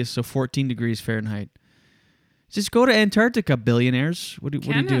 Celsius, so 14 degrees Fahrenheit. Just go to Antarctica, billionaires. What are you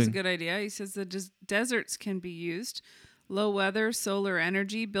doing? Ken has a good idea. He says the deserts can be used. Low weather, solar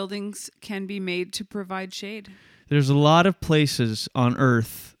energy, buildings can be made to provide shade. There's a lot of places on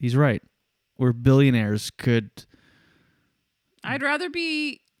Earth, he's right, where billionaires could... I'd rather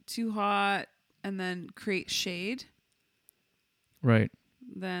be too hot and then create shade. Right.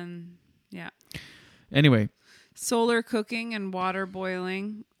 Then, yeah. Anyway. Solar cooking and water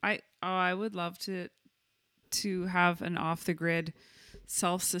boiling. I would love to have an off-the-grid,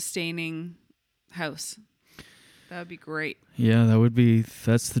 self-sustaining house. That would be great. Yeah,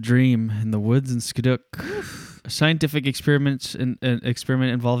 that's the dream. In the woods in Skiduk. A scientific experiment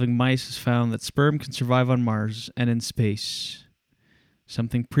involving mice has found that sperm can survive on Mars and in space.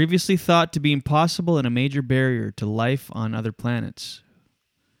 something previously thought to be impossible and a major barrier to life on other planets.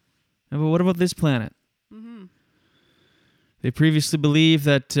 But what about this planet? Mm-hmm. They previously believed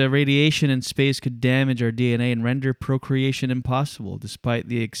that radiation in space could damage our DNA and render procreation impossible. Despite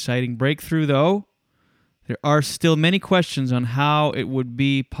the exciting breakthrough, though, there are still many questions on how it would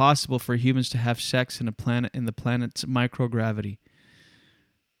be possible for humans to have sex in the planet's microgravity.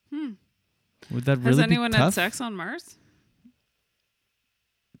 Would that really be tough? Has anyone had sex on Mars?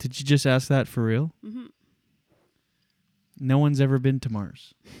 Did you just ask that for real? Mm-hmm. No one's ever been to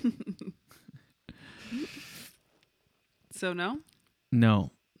Mars. So no? No.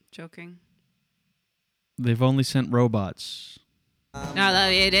 Joking. They've only sent robots. I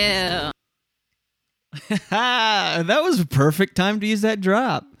love you, do. That was a perfect time to use that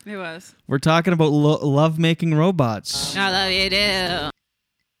drop. It was. We're talking about love-making robots. I love you, do.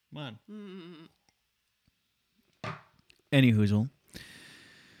 Come on. Any hoozle.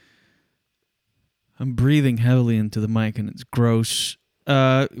 I'm breathing heavily into the mic and it's gross.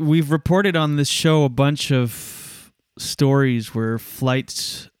 We've reported on this show a bunch of stories where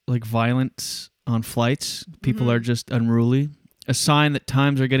flights, like violence on flights, people are just unruly. A sign that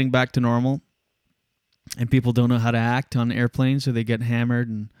times are getting back to normal and people don't know how to act on airplanes, so they get hammered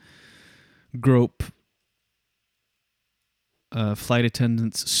and grope flight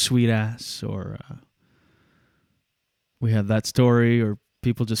attendants' sweet ass, or we had that story, or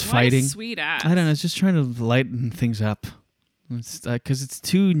people just fighting. Sweet ass? I don't know. It's just trying to lighten things up. It's because it's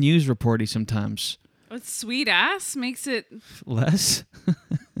too news reporty sometimes. What, sweet ass makes it less? I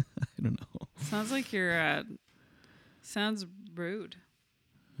don't know. Sounds like you're. Sounds rude.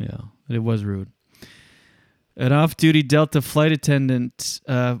 Yeah, it was rude. An off-duty Delta flight attendant.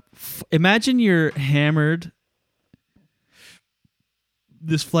 Imagine you're hammered.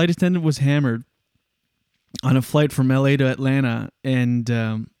 This flight attendant was hammered on a flight from LA to Atlanta,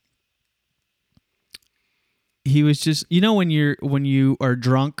 and he was just, when you are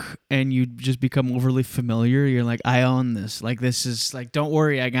drunk and you just become overly familiar, you're like, I own this. Like, this is like, don't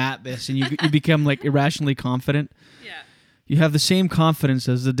worry, I got this, and you become like irrationally confident. Yeah. You have the same confidence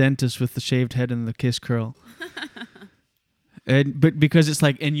as the dentist with the shaved head and the kiss curl. But because it's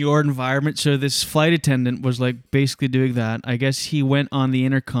like in your environment, so this flight attendant was like basically doing that. I guess he went on the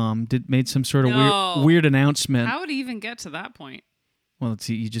intercom, made some sort of weird announcement. How would he even get to that point? Well,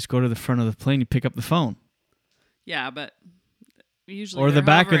 you just go to the front of the plane, you pick up the phone. Yeah, but usually or the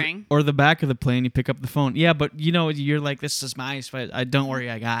back hovering. of the back of the plane, you pick up the phone. Yeah, but you're like, this is my spot. Don't worry,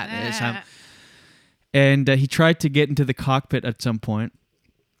 I got this. And he tried to get into the cockpit at some point,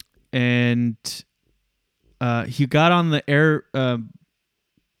 and he got on the air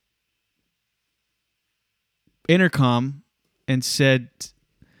intercom and said,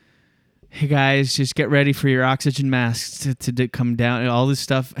 hey guys, just get ready for your oxygen masks to come down, and all this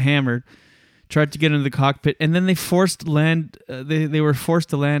stuff, hammered. Tried to get into the cockpit, and then they forced land. They were forced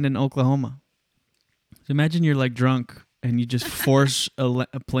to land in Oklahoma. So imagine you're like drunk and you just force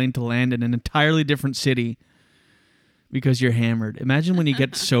a plane to land in an entirely different city because you're hammered. Imagine when you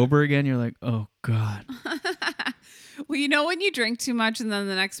get sober again, you're like, oh God. Well, when you drink too much and then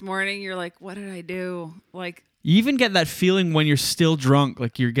the next morning you're like, what did I do? Like, you even get that feeling when you're still drunk.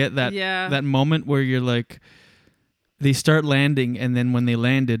 Like you get that moment where you're like, they start landing, and then when they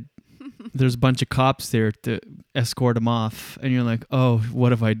landed, there's a bunch of cops there to escort them off, and you're like, oh,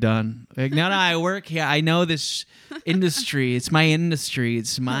 what have I done? Like, no, I work here. I know this industry. It's my industry.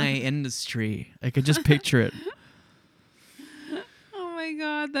 It's my industry. I could just picture it. Oh my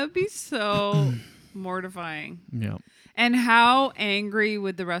God, that'd be so mortifying. Yeah. And how angry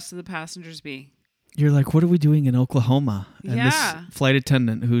would the rest of the passengers be? You're like, what are we doing in Oklahoma? And Yeah. this flight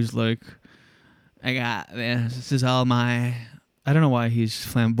attendant who's like, I got this. This is all my... I don't know why he's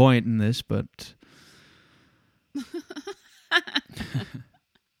flamboyant in this, but... All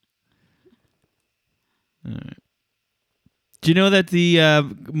right. Do you know that the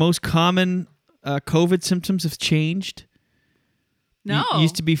most common COVID symptoms have changed? No. It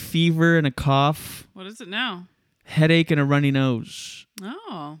used to be fever and a cough. What is it now? Headache and a runny nose.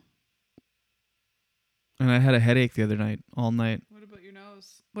 Oh. And I had a headache the other night, all night. What about your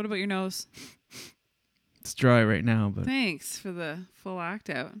nose? What about your nose? It's dry right now, but... Thanks for the full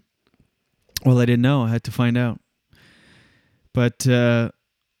act out. Well, I didn't know. I had to find out. But I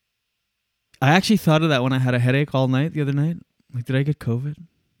actually thought of that when I had a headache all night the other night. Like, did I get COVID?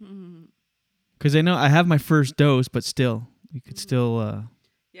 Because I know I have my first dose, but still, you could still...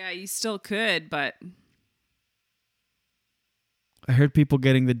 Yeah, you still could, but... I heard people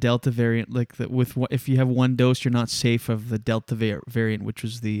getting the Delta variant, like if you have one dose, you're not safe of the Delta variant, which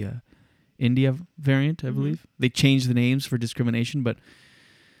was the India variant, I believe. They changed the names for discrimination, but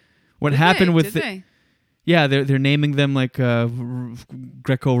what Did happened they? with Did they? Yeah, they're naming them like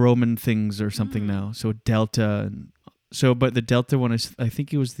Greco-Roman things or something now. So Delta, but the Delta one is, I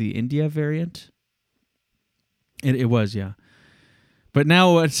think it was the India variant. It was, yeah. But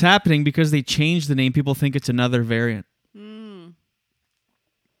now what's happening, because they changed the name, people think it's another variant.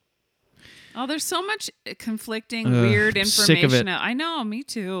 Oh, there's so much conflicting, weird information. Sick of it. I know, me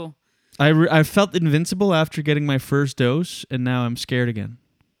too. I felt invincible after getting my first dose, and now I'm scared again.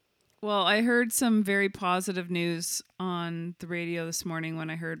 Well, I heard some very positive news on the radio this morning when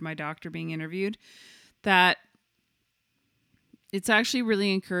I heard my doctor being interviewed, that it's actually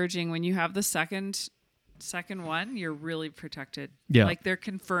really encouraging when you have the second one, you're really protected. Yeah. Like they're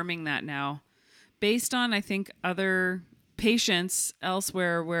confirming that now based on, I think, other patients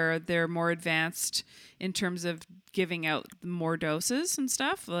elsewhere where they're more advanced in terms of giving out more doses and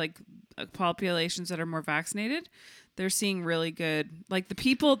stuff, like populations that are more vaccinated. They're seeing really good, like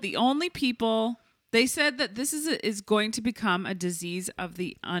the only people, they said that this is going to become a disease of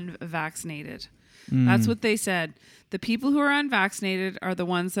the unvaccinated. That's what they said. The people who are unvaccinated are the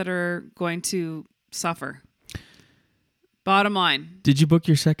ones that are going to suffer. Bottom line. Did you book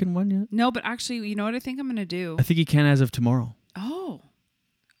your second one yet? No, but actually, you know what I think I'm going to do? I think you can as of tomorrow. Oh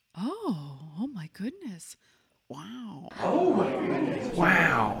my goodness. Wow. Oh my goodness.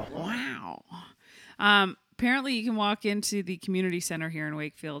 Wow. Apparently you can walk into the community center here in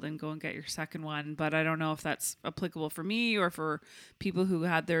Wakefield and go and get your second one, but I don't know if that's applicable for me or for people who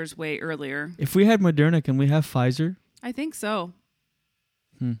had theirs way earlier. If we had Moderna, can we have Pfizer? I think so.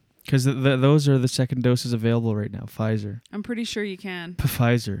 Because those are the second doses available right now, Pfizer. I'm pretty sure you can.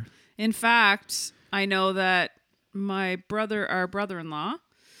 Pfizer. In fact, I know that our brother-in-law,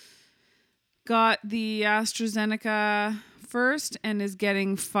 got the AstraZeneca first and is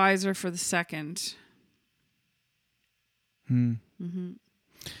getting Pfizer for the second.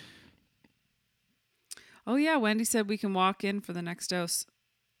 Oh yeah, Wendy said we can walk in for the next dose.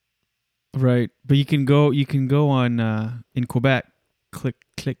 Right, but you can go on in Quebec. Click.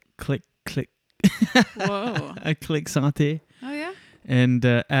 Whoa. I click Santé. Oh yeah. And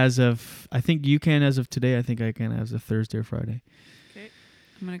as of, I think you can as of today. I think I can as of Thursday or Friday. Okay,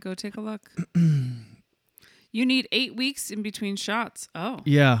 I'm gonna go take a look. You need 8 weeks in between shots. Oh.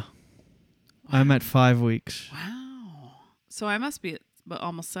 Yeah. Wow. I'm at 5 weeks. Wow. So I must be at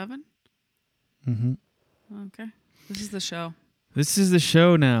almost 7? Okay. This is the show. This is the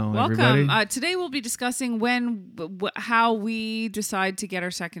show now, Welcome. everybody. Today we'll be discussing how we decide to get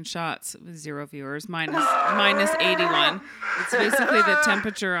our second shots with 0 viewers, minus 81. It's basically the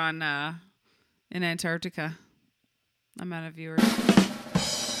temperature on in Antarctica. I'm out of viewers.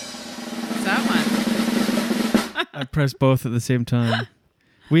 What's that one? I pressed both at the same time.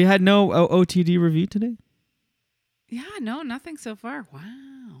 We had no OTD review today? Yeah, no, nothing so far.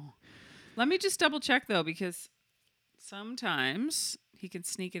 Wow. Let me just double check though, because sometimes he can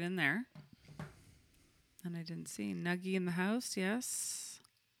sneak it in there. And I didn't see. Nuggie in the house, yes.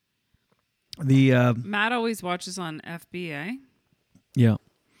 Matt always watches on FBA. Yeah.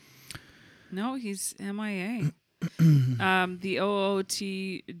 No, he's MIA. The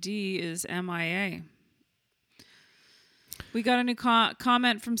OOTD is MIA. We got a new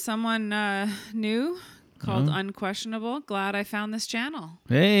comment from someone new called Unquestionable. Glad I found this channel.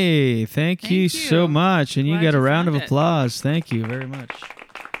 Hey, thank you so much. And you Glad get a you round of found it. applause. Thank you very much.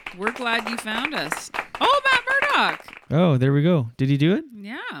 We're glad you found us. Oh, Matt Murdoch. Oh, there we go. Did he do it?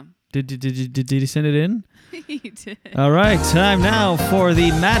 Yeah. Did he send it in? He did. All right, time now for the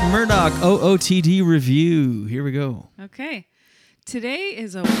Matt Murdoch OOTD review. Here we go. Okay. Today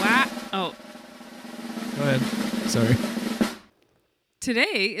is a Go ahead. Sorry.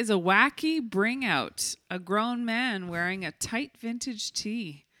 Today is a wacky bring out. A grown man wearing a tight vintage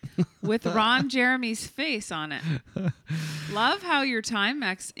tee with Ron Jeremy's face on it. Love how your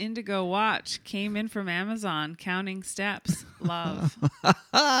Timex Indigo watch came in from Amazon, counting steps. Love.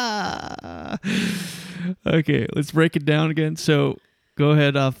 Okay, let's break it down again. So go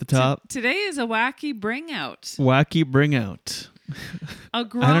ahead off the top. Today is a wacky bring out. Wacky bring out. I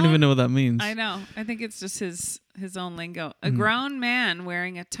don't even know what that means. I know. I think it's just his own lingo. A grown man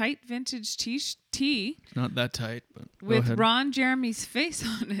wearing a tight vintage tee. Not that tight, but with Ron Jeremy's face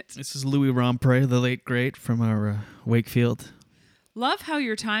on it. This is Louis Rompre, the late great from our Wakefield. Love how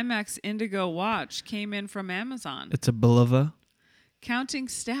your Timex Indigo watch came in from Amazon. It's a Bulova. Counting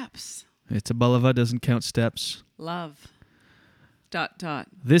steps. It's a Bulova, doesn't count steps. Love. ...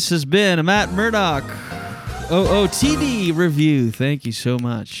 This has been a Matt Murdoch OOTD review. Thank you so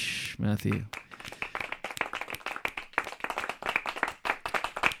much, Matthew.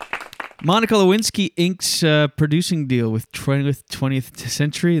 Monica Lewinsky inks producing deal with 20th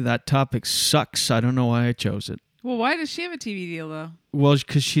Century. That topic sucks. I don't know why I chose it. Well, why does she have a TV deal though? Well,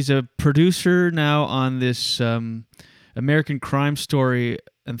 because she's a producer now on this American Crime Story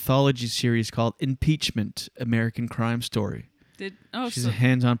anthology series called Impeachment: American Crime Story. She's a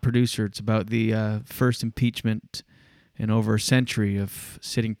hands-on producer. It's about the first impeachment in over a century of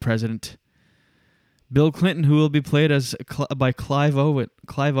sitting president Bill Clinton, who will be played as by Clive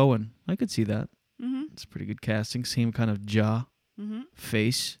Owen. I could see that. Mm-hmm. It's pretty good casting. Same kind of jaw, Mm-hmm.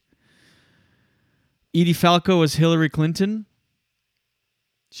 face. Edie Falco as Hillary Clinton.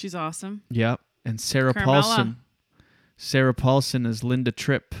 She's awesome. Yeah, and Sarah Carmella. Paulson. Sarah Paulson as Linda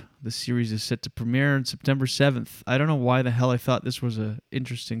Tripp. The series is set to premiere on September 7th. I don't know why the hell I thought this was an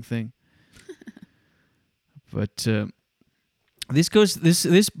interesting thing. But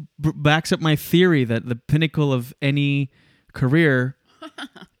this backs up my theory that the pinnacle of any career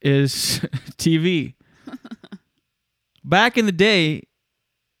is TV. Back in the day,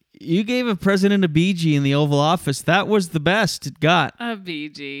 you gave a president a BG in the Oval Office. That was the best it got. A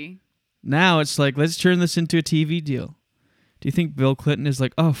BG. Now it's like, let's turn this into a TV deal. Do you think Bill Clinton is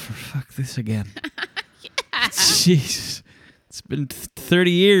like, oh, for fuck this again? Yeah. Jeez. It's been 30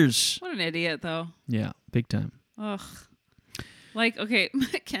 years. What an idiot, though. Yeah, big time. Ugh. Like, okay,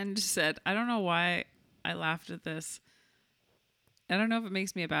 Ken just said, I don't know why I laughed at this. I don't know if it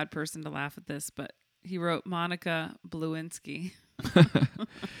makes me a bad person to laugh at this, but he wrote Monica Lewinsky.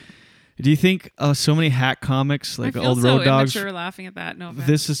 Do you think so many hack comics, like I feel old so road dogs, immature laughing at that? No offense,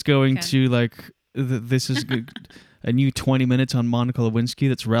 this is going Ken. to like, this is a new 20 minutes on Monica Lewinsky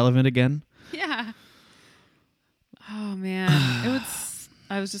that's relevant again? Yeah. Oh, man.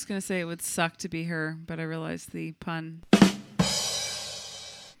 I was just going to say it would suck to be her, but I realized the pun.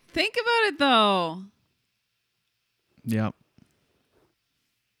 Think about it, though. Yeah.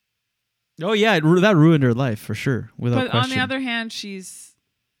 Oh, yeah, that ruined her life for sure, without But question. on the other hand, she's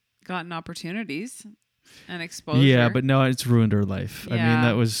gotten opportunities and exposure. Yeah, but no, it's ruined her life. I mean, Yeah.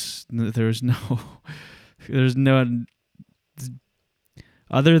 that was, there's no,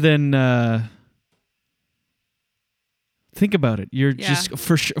 other than, think about it. You're just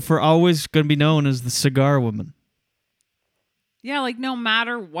for always going to be known as the cigar woman. Yeah, like no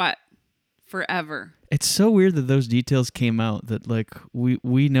matter what, forever. It's so weird that those details came out, that like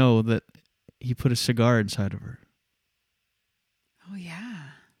we know that he put a cigar inside of her. Oh, yeah.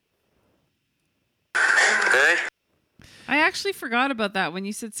 I actually forgot about that. When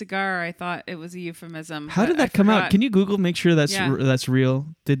you said cigar, I thought it was a euphemism. How but did that I come out? forgot. Can you Google, make sure that's Yeah. that's real?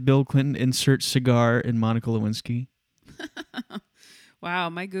 Did Bill Clinton insert cigar in Monica Lewinsky?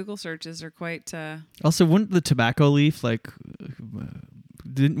 Wow, my Google searches are quite... Also, wouldn't the tobacco leaf, like,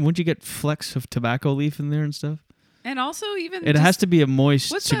 wouldn't you get flecks of tobacco leaf in there and stuff? And also even... It has to be a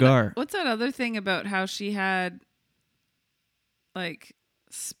moist cigar. What's that other thing about how she had, like,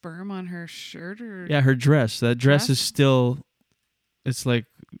 sperm on her shirt? Or Yeah, her dress. That dress is still, it's like,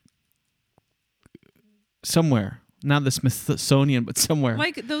 somewhere. Not the Smithsonian, but somewhere.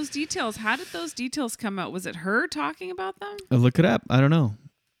 Like, those details. How did those details come out? Was it her talking about them? Look it up. I don't know.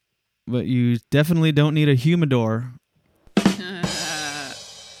 But you definitely don't need a humidor.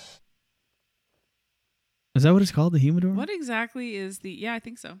 Is that what it's called, the humidor? What exactly is the... Yeah, I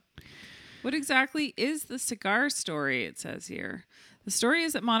think so. What exactly is the cigar story, it says here? The story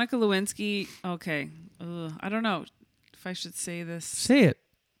is that Monica Lewinsky... Okay. I don't know if I should say this. Say it.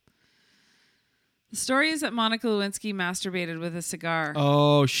 The story is that Monica Lewinsky masturbated with a cigar.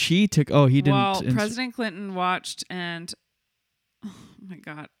 Oh, he didn't. While President Clinton watched and... Oh, my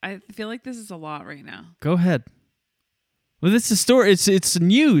God. I feel like this is a lot right now. Go ahead. Well, this is a story. It's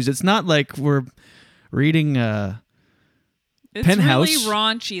news. It's not like we're reading It's Penthouse. really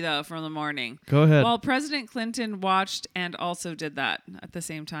raunchy, though, from the morning. Go ahead. While President Clinton watched and also did that at the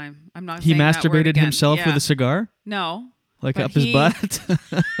same time. I'm not He saying that word masturbated again. himself Yeah. with a cigar? No. Like but up his butt?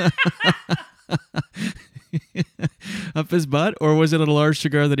 Up his butt? Or was it a large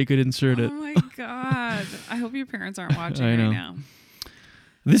cigar that he could insert it? Oh my God. I hope your parents aren't watching I know. right now.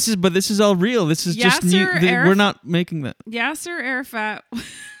 This is all real. This is just new. Yasser We're not making that. Yasser Arafat.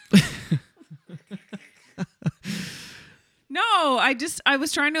 No, I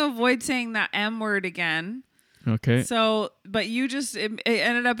was trying to avoid saying that M word again. Okay. So, but you just, it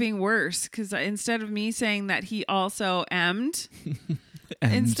ended up being worse because instead of me saying that he also M'd,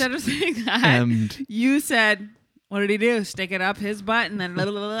 instead of saying that, M'd. you said, what did he do? Stick it up his butt and then blah,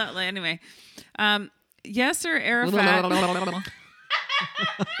 blah, blah, blah. Anyway. Yasser Arafat.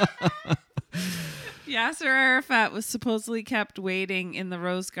 Yasser Arafat was supposedly kept waiting in the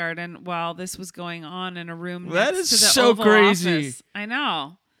Rose Garden while this was going on in a room That next is to the so Oval crazy. Office. I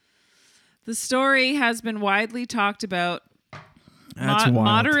know. The story has been widely talked about, That's wild.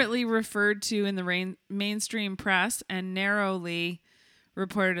 moderately referred to in the mainstream press, and narrowly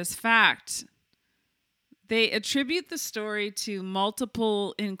reported as fact. They attribute the story to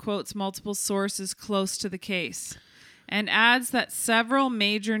multiple, in quotes, multiple sources close to the case, and adds that several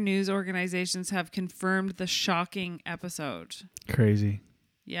major news organizations have confirmed the shocking episode. Crazy.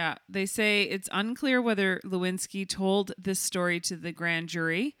 Yeah, they say it's unclear whether Lewinsky told this story to the grand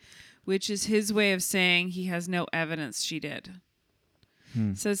jury, which is his way of saying he has no evidence she did.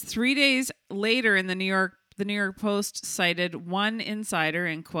 Says 3 days later in the New York Post cited one insider,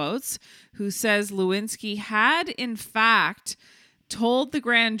 in quotes, who says Lewinsky had, in fact, told the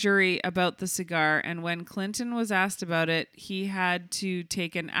grand jury about the cigar, and when Clinton was asked about it, he had to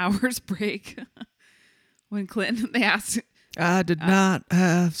take an hour's break. When Clinton, they asked... I did not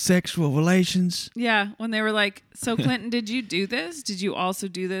have sexual relations. Yeah, when they were like, so Clinton, did you do this? Did you also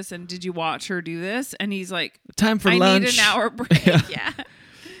do this? And did you watch her do this? And he's like, Time for I lunch. need an hour break. Yeah.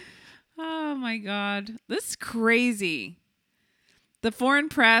 Oh my God. This is crazy. The foreign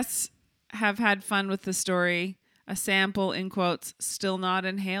press have had fun with the story. A sample, in quotes, still not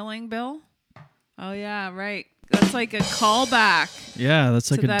inhaling, Bill? Oh yeah, right. That's like a callback. Yeah,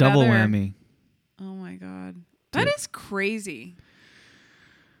 that's like to a that double other- whammy. Oh my God. That is crazy.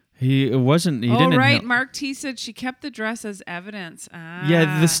 He didn't. Right. inhale. Mark T said she kept the dress as evidence. Ah.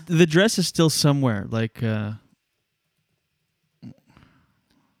 Yeah, the dress is still somewhere. Like,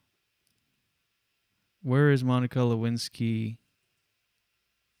 where is Monica Lewinsky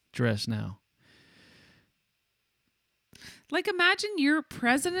dress now? Like, imagine you're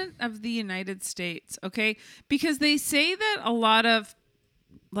president of the United States, okay? Because they say that a lot of,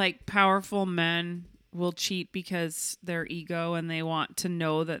 like, powerful men will cheat because their ego and they want to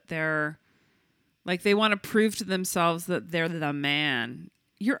know that they're, like, they want to prove to themselves that they're the man.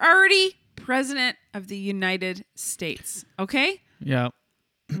 You're already president of the United States, okay? Yeah.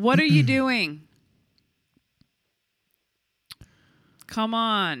 What are you doing? Come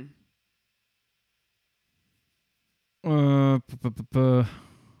on. I'm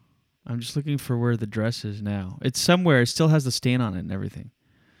just looking for where the dress is now. It's somewhere. It still has the stain on it and everything.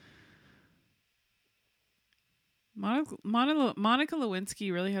 Monica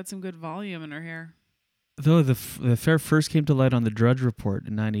Lewinsky really had some good volume in her hair. Though the affair first came to light on the Drudge Report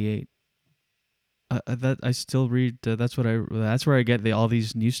in '98. That I still read. That's where I get all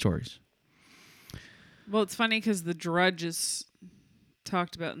these news stories. Well, it's funny because the Drudge is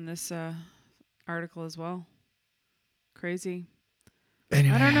talked about in this article as well. Crazy.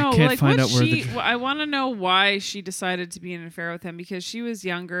 Anyway, I don't know. can't like, find what out where she? I want to know why she decided to be in an affair with him, because she was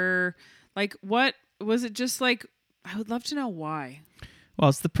younger. Like, what was it? Just like, I would love to know why. Well,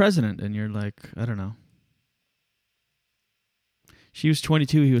 it's the president, and you're like, I don't know. She was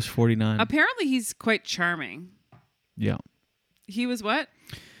 22. He was 49. Apparently, he's quite charming. Yeah. He was what?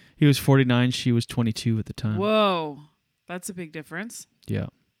 He was 49. She was 22 at the time. Whoa, that's a big difference. Yeah.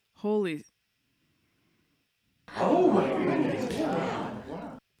 Holy. Oh my goodness.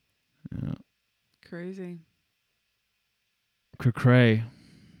 Yeah. Crazy. Cray.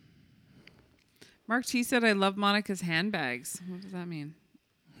 Mark T said, I love Monica's handbags. What does that mean?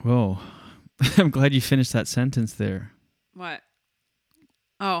 Whoa. I'm glad you finished that sentence there. What?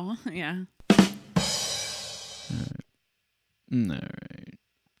 Oh, yeah. All right.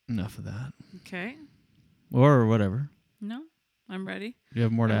 Enough of that. Okay. Or whatever. No, I'm ready. You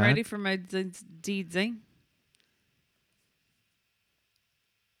have more to I'm add? ready for my deeds.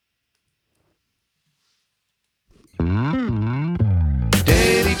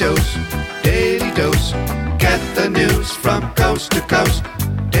 Daily dose, get the news from coast to coast.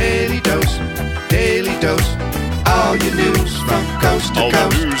 Daily dose, all your news from coast to All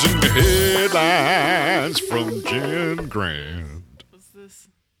coast. the news and headlines from Jen Grant. What's this?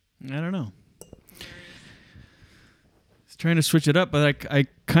 I don't know. It's trying to switch it up, but I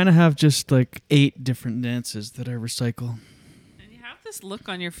kind of have just like 8 different dances that I recycle. And you have this look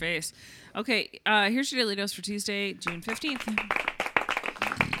on your face. Okay, here's your daily dose for Tuesday, June 15th.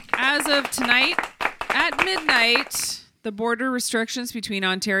 As of tonight, at midnight, the border restrictions between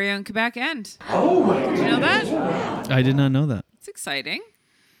Ontario and Quebec end. Oh my Did you know that? I did not know that. It's exciting.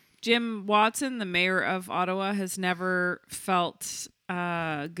 Jim Watson, the mayor of Ottawa, has never felt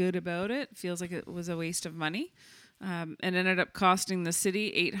good about it. Feels like it was a waste of money. And ended up costing the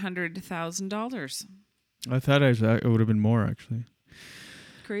city $800,000. I thought it would have been more, actually.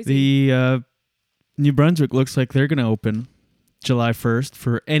 Crazy. The New Brunswick looks like they're going to open July 1st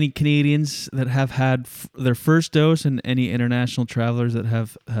for any Canadians that have had their first dose and any international travelers that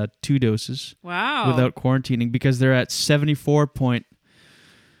have had 2 doses. Wow. Without quarantining, because they're at 74.8%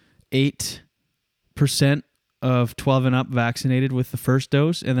 8% of 12 and up vaccinated with the first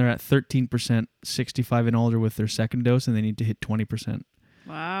dose, and they're at 13% 65 and older with their second dose, and they need to hit 20%.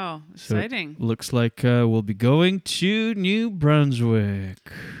 Wow, So exciting. looks like we'll be going to New Brunswick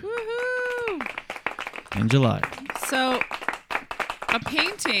Woohoo! in July. So, a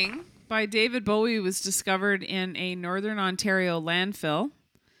painting by David Bowie was discovered in a Northern Ontario landfill.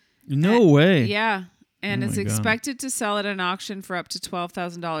 No way. Yeah. And Oh is my God. expected to sell at an auction for up to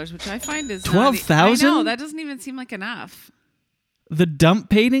 $12,000, which I find is $12,000? I know, that doesn't even seem like enough. The dump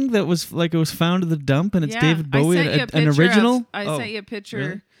painting that was like it was found at the dump, and it's David Bowie, I sent you a an picture original. I sent you a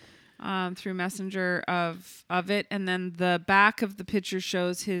picture through Messenger of it, and then the back of the picture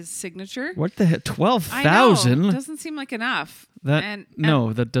shows his signature. What the heck? I know. 12,000? Doesn't seem like enough. That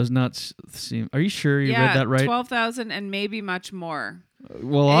no, that does not seem. Are you sure you read that right? 12,000 and maybe much more.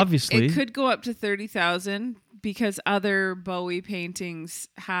 Well, obviously, it could go up to 30,000 because other Bowie paintings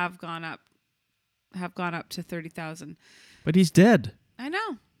have gone up to 30,000. but he's dead. I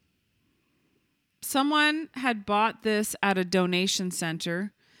know. Someone had bought this at a donation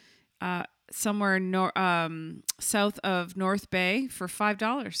center somewhere south of North Bay for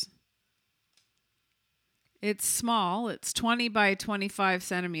 $5. It's small. It's 20 by 25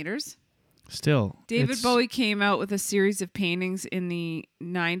 centimeters. Still, David Bowie came out with a series of paintings in the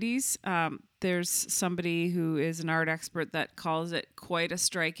 90s. There's somebody who is an art expert that calls it quite a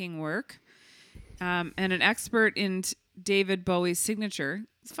striking work. And an expert in David Bowie's signature.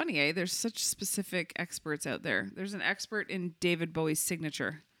 It's funny, eh? There's such specific experts out there. There's an expert in David Bowie's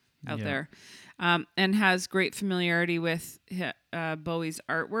signature out there, and has great familiarity with Bowie's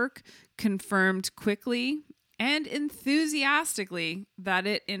artwork, confirmed quickly and enthusiastically that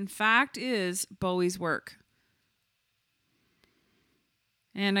it in fact is Bowie's work.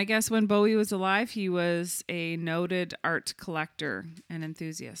 And I guess when Bowie was alive, he was a noted art collector and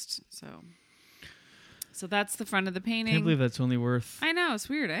enthusiast. So that's the front of the painting. Can't believe that's only worth. I know, it's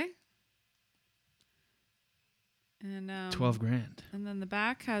weird, eh? And $12,000. And then the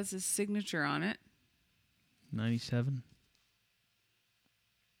back has his signature on it. 97.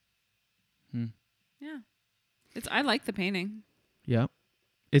 Yeah. I like the painting. Yeah,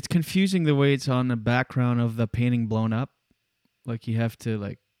 it's confusing the way it's on the background of the painting blown up. Like you have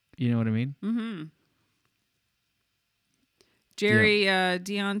to you know what I mean? Mm-hmm. Jerry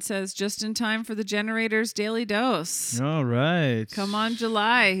Dion says, just in time for the Generator's Daily Dose. All right. Come on,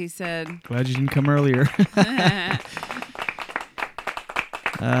 July, he said. Glad you didn't come earlier.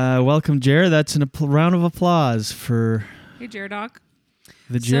 Welcome, Jer. That's a round of applause for Hey, Jer-Doc.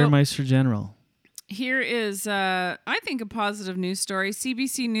 the Jeremeister General. Here is, I think, a positive news story.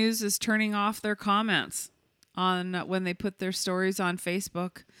 CBC News is turning off their comments on when they put their stories on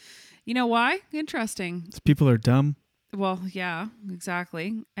Facebook. You know why? Interesting. People are dumb. Well, yeah,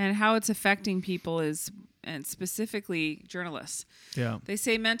 exactly. And how it's affecting people and specifically journalists. Yeah. They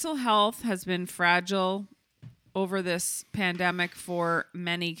say mental health has been fragile over this pandemic for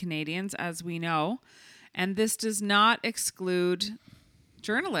many Canadians, as we know. And this does not exclude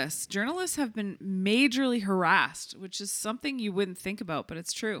journalists. Journalists have been majorly harassed, which is something you wouldn't think about, but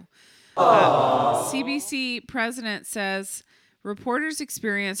it's true. CBC president says reporters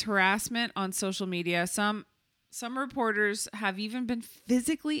experience harassment on social media. Some reporters have even been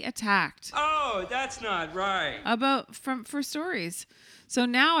physically attacked. Oh, that's not right. For stories. So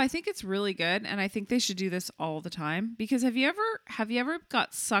now I think it's really good, and I think they should do this all the time. Because have you ever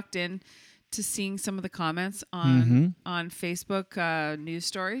got sucked in to seeing some of the comments on Facebook news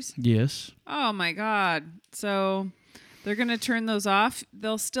stories? Yes. Oh my God! So they're going to turn those off.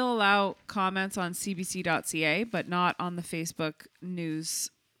 They'll still allow comments on cbc.ca, but not on the Facebook news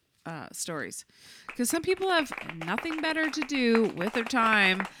stories, because some people have nothing better to do with their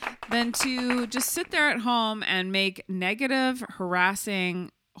time than to just sit there at home and make negative,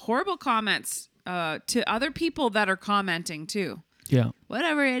 harassing, horrible comments to other people that are commenting too. Yeah.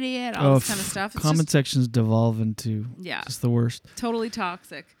 Whatever, idiot, all this kind of stuff. It's Comment just sections devolve into just the worst. totally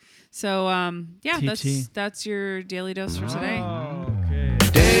toxic. So TT. that's your daily dose for today.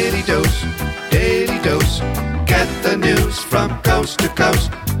 Daily dose, get the news from coast to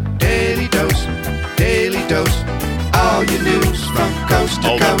coast. Daily dose, all your news from coast to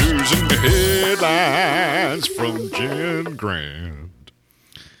All coast. the news and headlines from Jen Grant.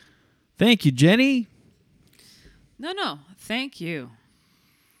 Thank you, Jenny. No, thank you.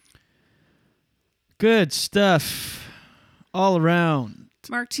 Good stuff all around.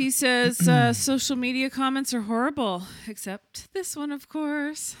 Mark T says social media comments are horrible, except this one, of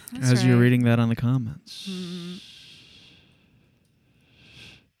course. That's As you're right. reading that on the comments. Mm-hmm.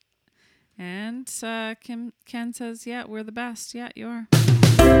 And Ken says, yeah, we're the best. Yeah, you are.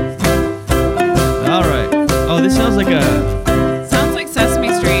 All right. Oh, this sounds like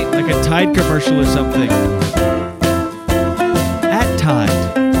Sesame Street. Like a Tide commercial or something. At Tide.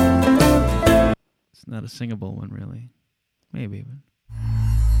 It's not a singable one, really. Maybe.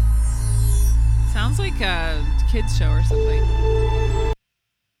 Sounds like a kids show or something.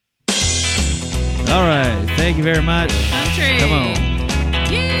 All right. Thank you very much. Country. Come on.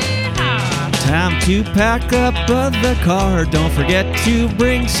 Yeah. Time to pack up the car. Don't forget to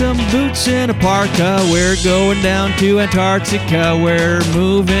bring some boots and a parka. We're going down to Antarctica. We're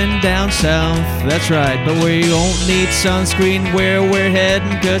moving down south. That's right, but we won't need sunscreen where we're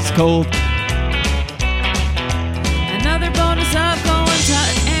heading 'cause it's cold. Another bonus of going to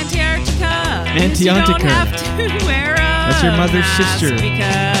Antarctica. Antarctica. You don't have to wear a That's your mother's mask sister.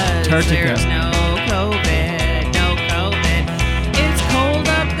 because Antarctica. there's no COVID. No COVID. It's cold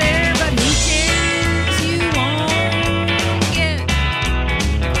up there, but who cares? You won't get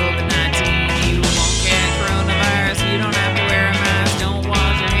COVID-19. You won't get coronavirus. You don't have to wear a mask. Don't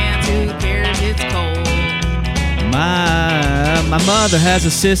wash your hands. Who cares? It's cold. My mother has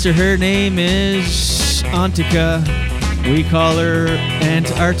a sister. Her name is Antica. We call her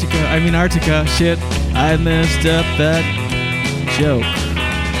Antarctica. I mean Arctica. Shit, I messed up that joke.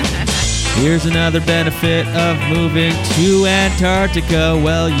 Here's another benefit of moving to Antarctica.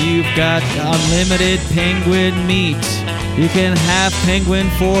 Well, you've got unlimited penguin meat. You can have penguin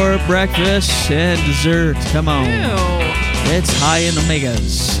for breakfast and dessert. Come on. Ew. It's high in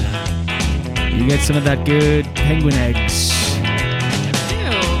omegas. You get some of that good penguin eggs.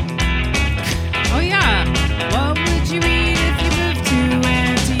 Oh yeah. What would you eat if you moved to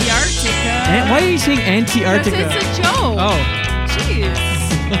Antarctica? And why are you saying Antarctica? Because it's a joke. Oh. Jeez.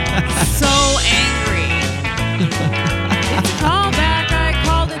 So angry. It's a callback. I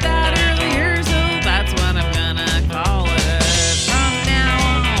called it that earlier, so that's what I'm gonna call it from now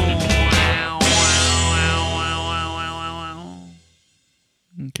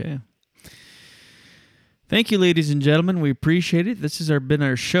on. Okay. Thank you, ladies and gentlemen. We appreciate it. This has been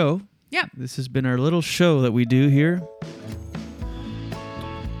our show. Yep. This has been our little show that we do here.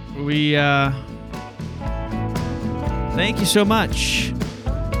 We thank you so much.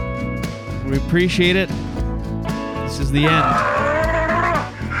 We appreciate it. This is the end.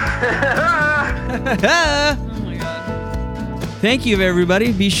 Oh my God. Thank you,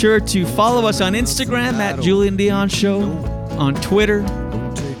 everybody. Be sure to follow us on Instagram at Julian Dion Show, on Twitter,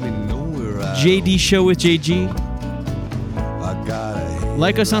 JD Show with JG.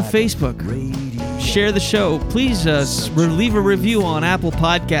 Like us on Facebook. Share the show. Please leave a review on Apple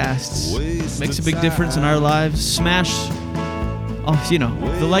Podcasts. Makes a big difference in our lives. Smash,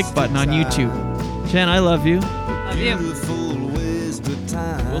 the like button on YouTube. Jen, I love you. Love you.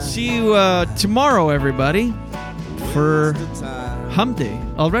 We'll see you tomorrow, everybody, for Hump Day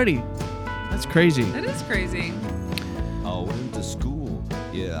already. That's crazy. It is crazy. I went to school.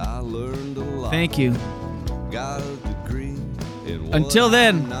 Yeah, I learned a lot. Thank you. Got a degree in what Until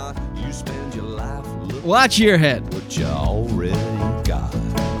then, I'm not. You spend your life looking watch your head. what you already got.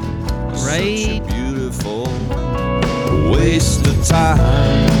 Right. Such a beautiful waste of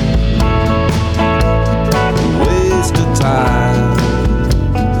time. Waste of time.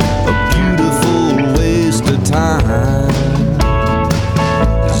 A beautiful waste of time.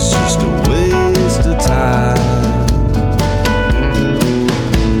 It's just a waste of time.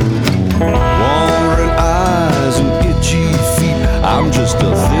 Wandering eyes and itchy feet. I'm just a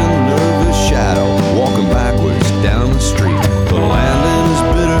thin, nervous shadow walking backwards down the street. The landing is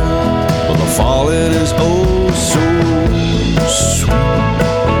bitter, but the falling is oh so sweet.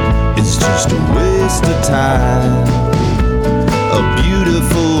 It's just a waste of time. A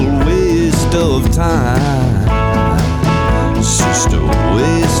beautiful waste of time. It's just a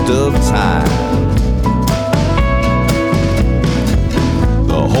waste of time.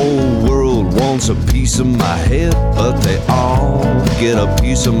 The whole world wants a piece of my head, but they all get a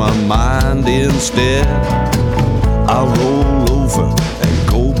piece of my mind instead. I roll over and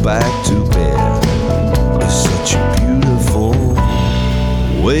go back to bed. It's such a beautiful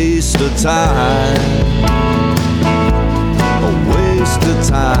waste of time. A waste of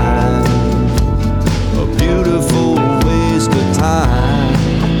time.